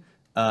reason,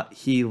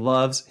 he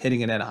loves hitting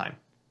in Anaheim.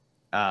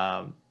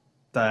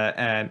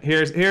 And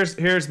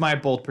here's my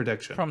bold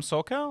prediction. From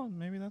SoCal?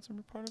 Maybe that's a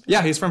part of it?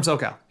 Yeah, he's from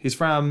SoCal. He's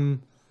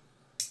from,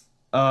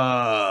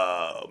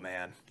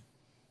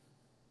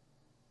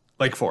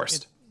 Lake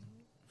Forest.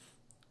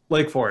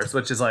 Lake Forest,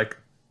 which is like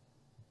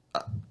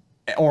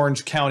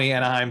Orange County,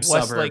 Anaheim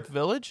suburb. Westlake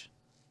Village?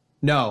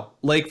 No,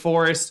 Lake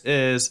Forest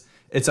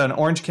it's an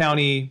Orange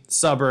County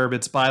suburb.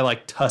 It's by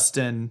like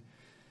Tustin.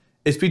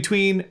 It's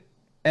between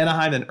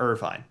Anaheim and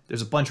Irvine.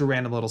 There's a bunch of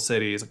random little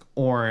cities like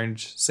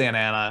Orange, Santa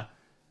Ana,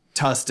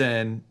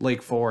 Tustin,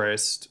 Lake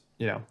Forest.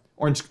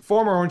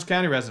 Former Orange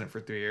County resident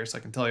for 3 years. So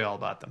I can tell you all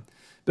about them.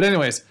 But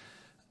anyways,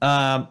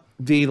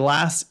 the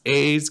last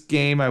A's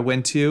game I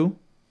went to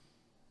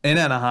in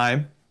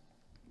Anaheim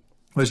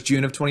was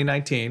June of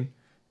 2019.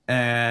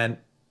 And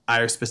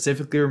I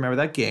specifically remember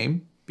that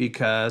game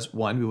because,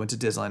 1, we went to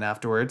Disneyland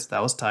afterwards.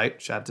 That was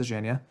tight. Shout out to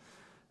Jania.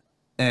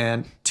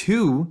 And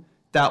 2,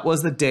 that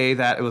was the day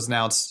that it was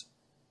announced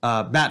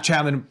Matt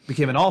Chapman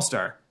became an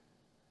all-star.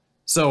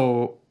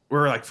 So we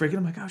were like freaking.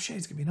 I'm like, oh shit,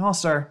 he's going to be an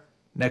all-star.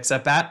 Next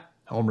at bat,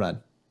 home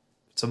run.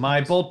 So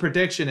my bold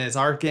prediction is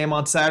our game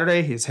on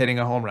Saturday, he's hitting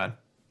a home run.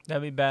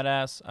 That'd be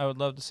badass. I would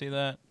love to see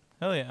that.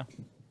 Hell yeah.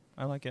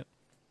 I like it.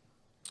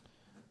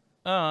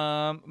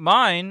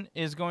 Mine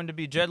is going to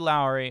be Jed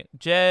Lowry.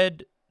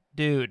 Jed,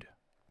 dude,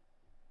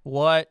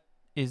 what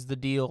is the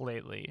deal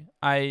lately?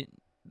 I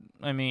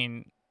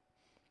mean,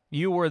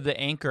 you were the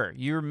anchor.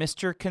 You're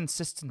Mr.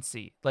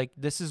 Consistency. Like,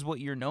 this is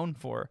what you're known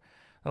for.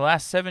 The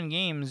last 7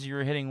 games, you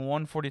were hitting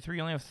 143.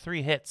 You only have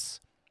 3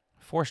 hits,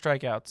 4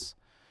 strikeouts.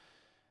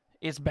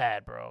 It's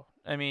bad, bro.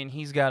 I mean,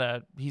 he's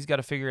gotta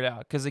figure it out.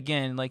 Because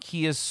again, like,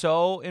 he is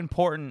so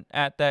important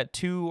at that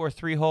 2 or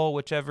 3 hole,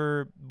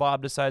 whichever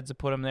Bob decides to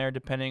put him there,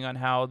 depending on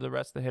how the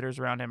rest of the hitters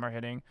around him are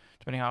hitting,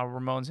 depending on how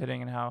Ramon's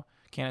hitting and how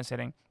Canha's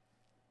hitting.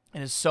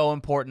 It is so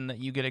important that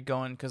you get it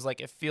going because,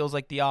 like, it feels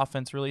like the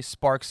offense really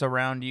sparks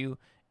around you,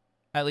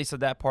 at least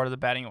at that part of the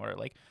batting order.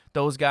 Like,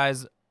 those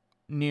guys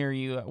near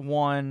you at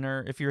 1,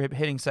 or if you're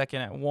hitting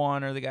second at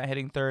 1, or the guy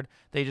hitting third,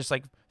 they just,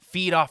 like,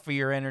 feed off of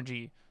your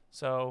energy.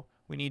 So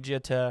we need you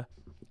to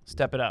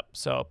step it up.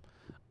 So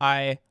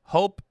I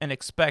hope and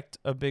expect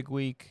a big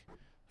week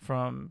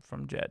from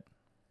Jed.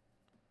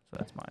 So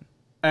that's mine.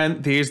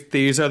 And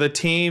these are the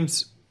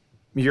teams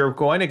you're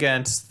going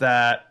against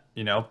that,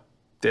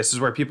 this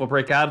is where people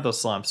break out of those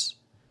slumps.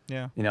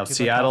 Yeah.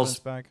 Seattle's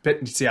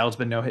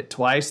been no hit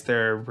twice.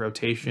 Their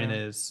rotation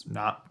is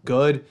not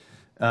good.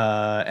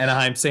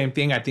 Anaheim, same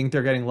thing. I think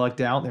they're getting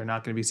lucked out. They're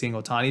not going to be seeing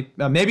Ohtani.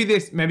 Maybe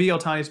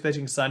Ohtani's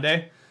pitching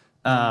Sunday.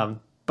 But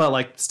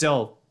like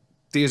still,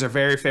 these are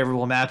very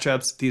favorable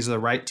matchups. These are the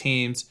right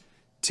teams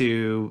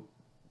to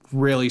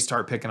really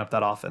start picking up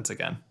that offense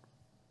again.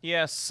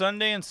 Yeah,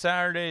 Sunday and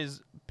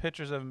Saturday's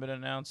pitchers haven't been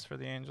announced for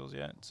the Angels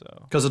yet. So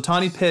because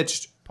Ohtani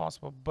pitched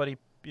possible, but he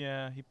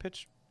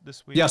pitched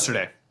this week.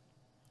 Yesterday.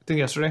 I think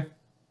yesterday.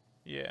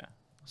 Yeah.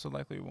 So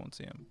likely we won't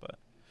see him, but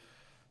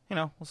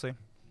we'll see.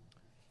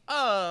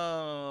 I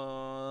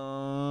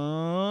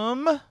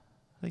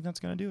think that's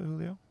gonna do it,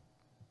 Julio.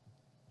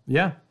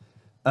 Yeah.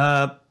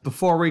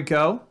 Before we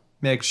go,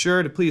 make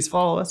sure to please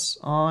follow us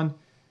on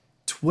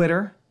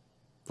Twitter.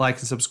 Like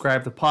and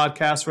subscribe to the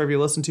podcast wherever you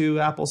listen to,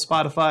 Apple,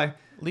 Spotify,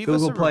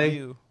 Google Play,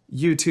 review.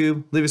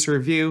 YouTube. Leave us a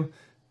review.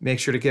 Make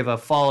sure to give a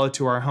follow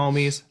to our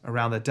homies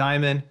Around the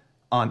Diamond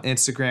on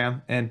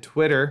Instagram and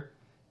Twitter.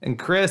 And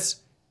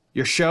Chris,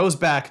 your show's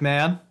back,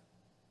 man.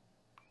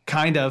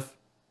 Kind of,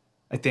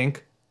 I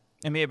think.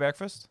 NBA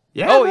Breakfast?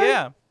 Yeah. Oh, man.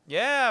 yeah.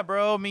 Yeah,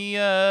 bro. Me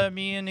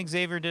and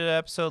Xavier did an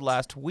episode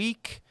last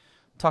week.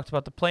 Talked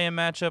about the play-in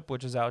matchup,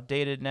 which is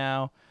outdated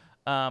now.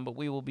 But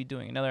we will be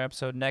doing another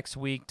episode next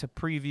week to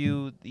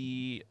preview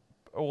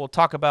we'll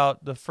talk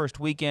about the first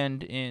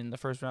weekend in the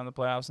first round of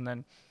the playoffs and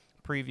then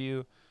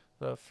preview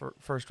the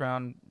first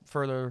round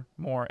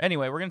furthermore.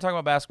 Anyway, we're going to talk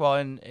about basketball,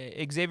 and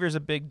Xavier's a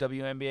big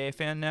WNBA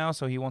fan now,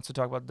 so he wants to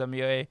talk about the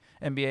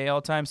WNBA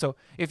all the time. So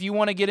if you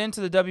want to get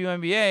into the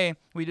WNBA,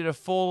 we did a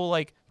full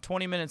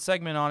 20-minute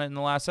segment on it in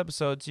the last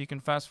episode, so you can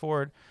fast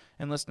forward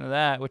and listen to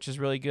that, which is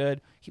really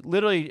good.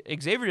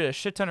 Xavier did a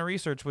shit ton of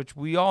research, which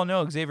we all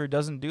know Xavier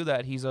doesn't do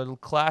that. He's a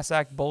class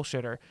act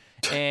bullshitter,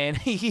 and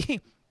he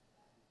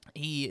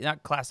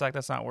not class act,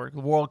 that's not word,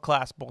 world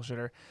class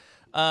bullshitter.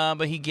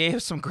 But he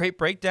gave some great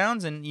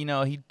breakdowns, and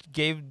he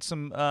gave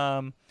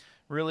some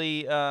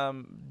really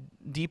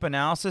deep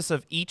analysis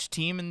of each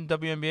team in the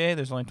WNBA.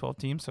 There's only 12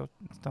 teams, so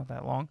it's not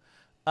that long.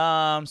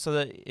 So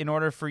that in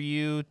order for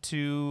you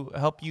to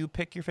help you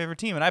pick your favorite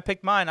team, and I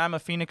picked mine. I'm a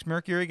Phoenix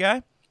Mercury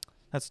guy.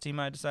 That's the team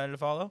I decided to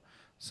follow.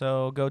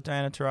 So go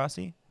Diana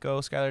Taurasi, go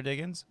Skylar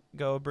Diggins,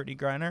 go Brittany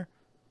Griner.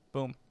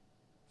 Boom.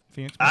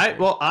 Phoenix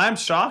Mercury. I'm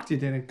shocked you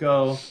didn't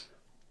go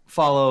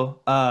follow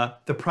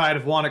the pride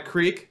of Walnut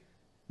Creek,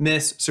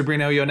 Miss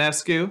Sabrina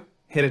Ionescu,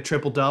 hit a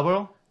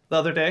triple-double the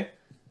other day.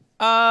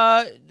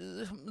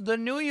 The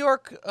New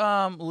York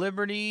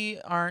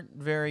Liberty aren't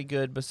very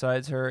good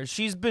besides her.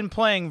 She's been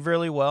playing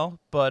really well,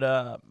 but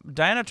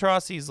Diana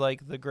Taurasi is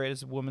like the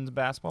greatest women's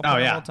basketball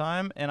player of all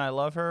time, and I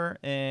love her.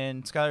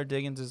 And Skylar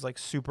Diggins is like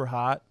super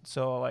hot,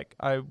 so like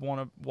I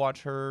want to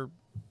watch her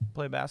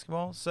play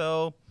basketball.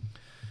 So,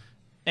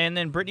 and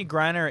then Brittany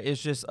Griner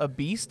is just a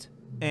beast,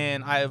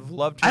 and I've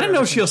loved her. I didn't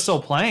know she was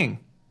still playing.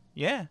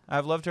 Yeah,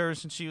 I've loved her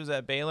since she was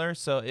at Baylor,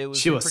 so it was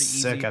she was pretty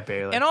sick easy. at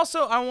Baylor. And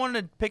also, I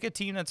wanted to pick a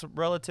team that's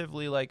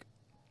relatively like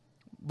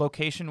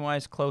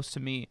location-wise close to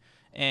me.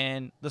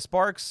 And the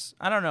Sparks,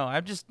 I don't know.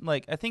 I'm just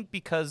like, I think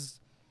because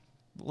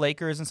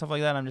Lakers and stuff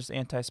like that, I'm just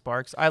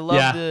anti-Sparks. I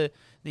love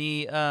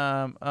the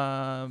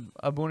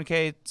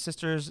Abunike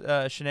sisters,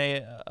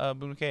 Shanae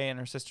Abunike and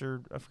her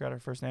sister, I forgot her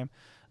first name.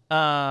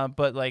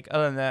 But like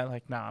other than that,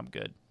 like I'm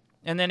good.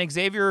 And then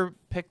Xavier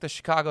picked the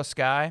Chicago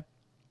Sky,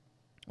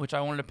 which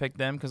I wanted to pick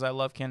them because I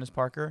love Candace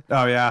Parker.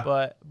 Oh, yeah.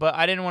 But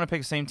I didn't want to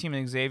pick the same team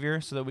as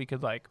Xavier so that we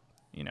could, like,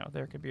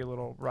 there could be a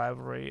little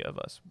rivalry of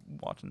us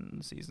watching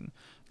the season.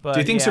 But do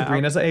you think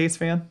Sabrina's an A's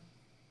fan?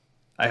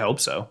 I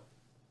hope so.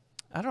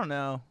 I don't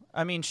know.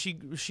 I mean,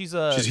 she's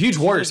a huge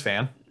Warriors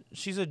fan.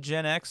 She's a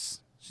Gen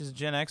X. She's a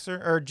Gen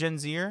Xer or Gen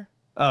Zer.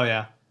 Oh,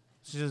 yeah.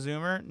 She's a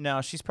Zoomer. No,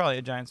 she's probably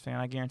a Giants fan.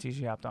 I guarantee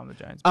she hopped on the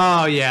Giants.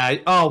 Oh, yeah.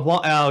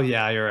 Oh,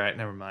 yeah, you're right.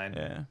 Never mind.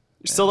 Yeah.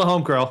 You're still a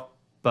home girl.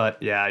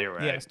 But, yeah, you're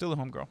right. Yeah, still a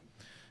homegirl.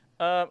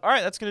 All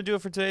right, that's going to do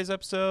it for today's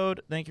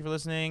episode. Thank you for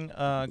listening.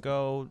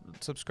 Go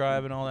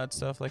subscribe and all that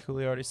stuff like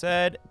Julio already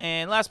said.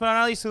 And last but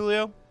not least,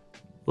 Julio.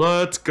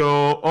 Let's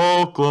go,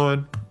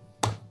 Oakland.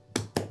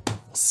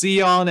 See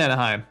y'all in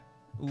Anaheim.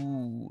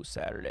 Ooh,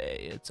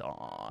 Saturday. It's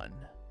on.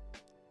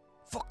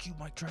 Fuck you,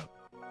 Mike Trout.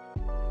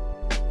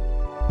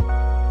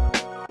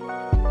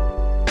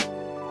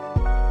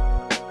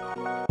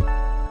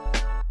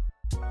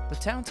 The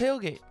Town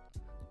Tailgate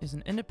is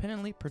an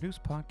independently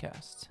produced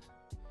podcast.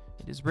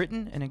 It is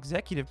written and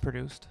executive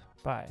produced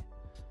by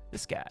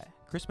this guy,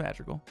 Chris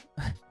Madrigal,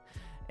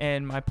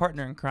 and my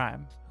partner in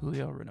crime,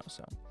 Julio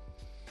Reynoso.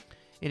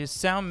 It is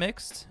sound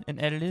mixed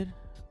and edited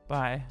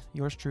by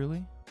yours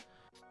truly.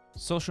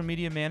 Social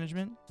media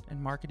management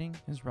and marketing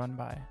is run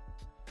by,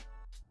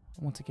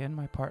 once again,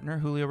 my partner,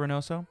 Julio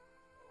Reynoso.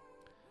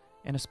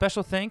 And a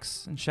special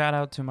thanks and shout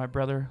out to my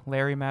brother,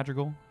 Larry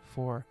Madrigal,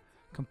 for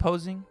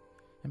composing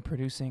and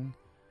producing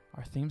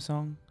our theme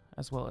song,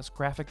 as well as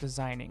graphic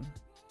designing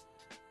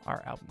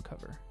our album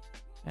cover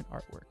and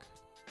artwork.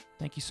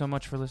 Thank you so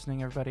much for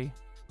listening, everybody.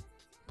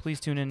 Please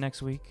tune in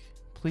next week.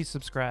 Please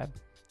subscribe.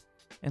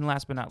 And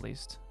last but not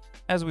least,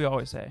 as we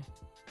always say,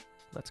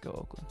 let's go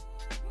Oakland.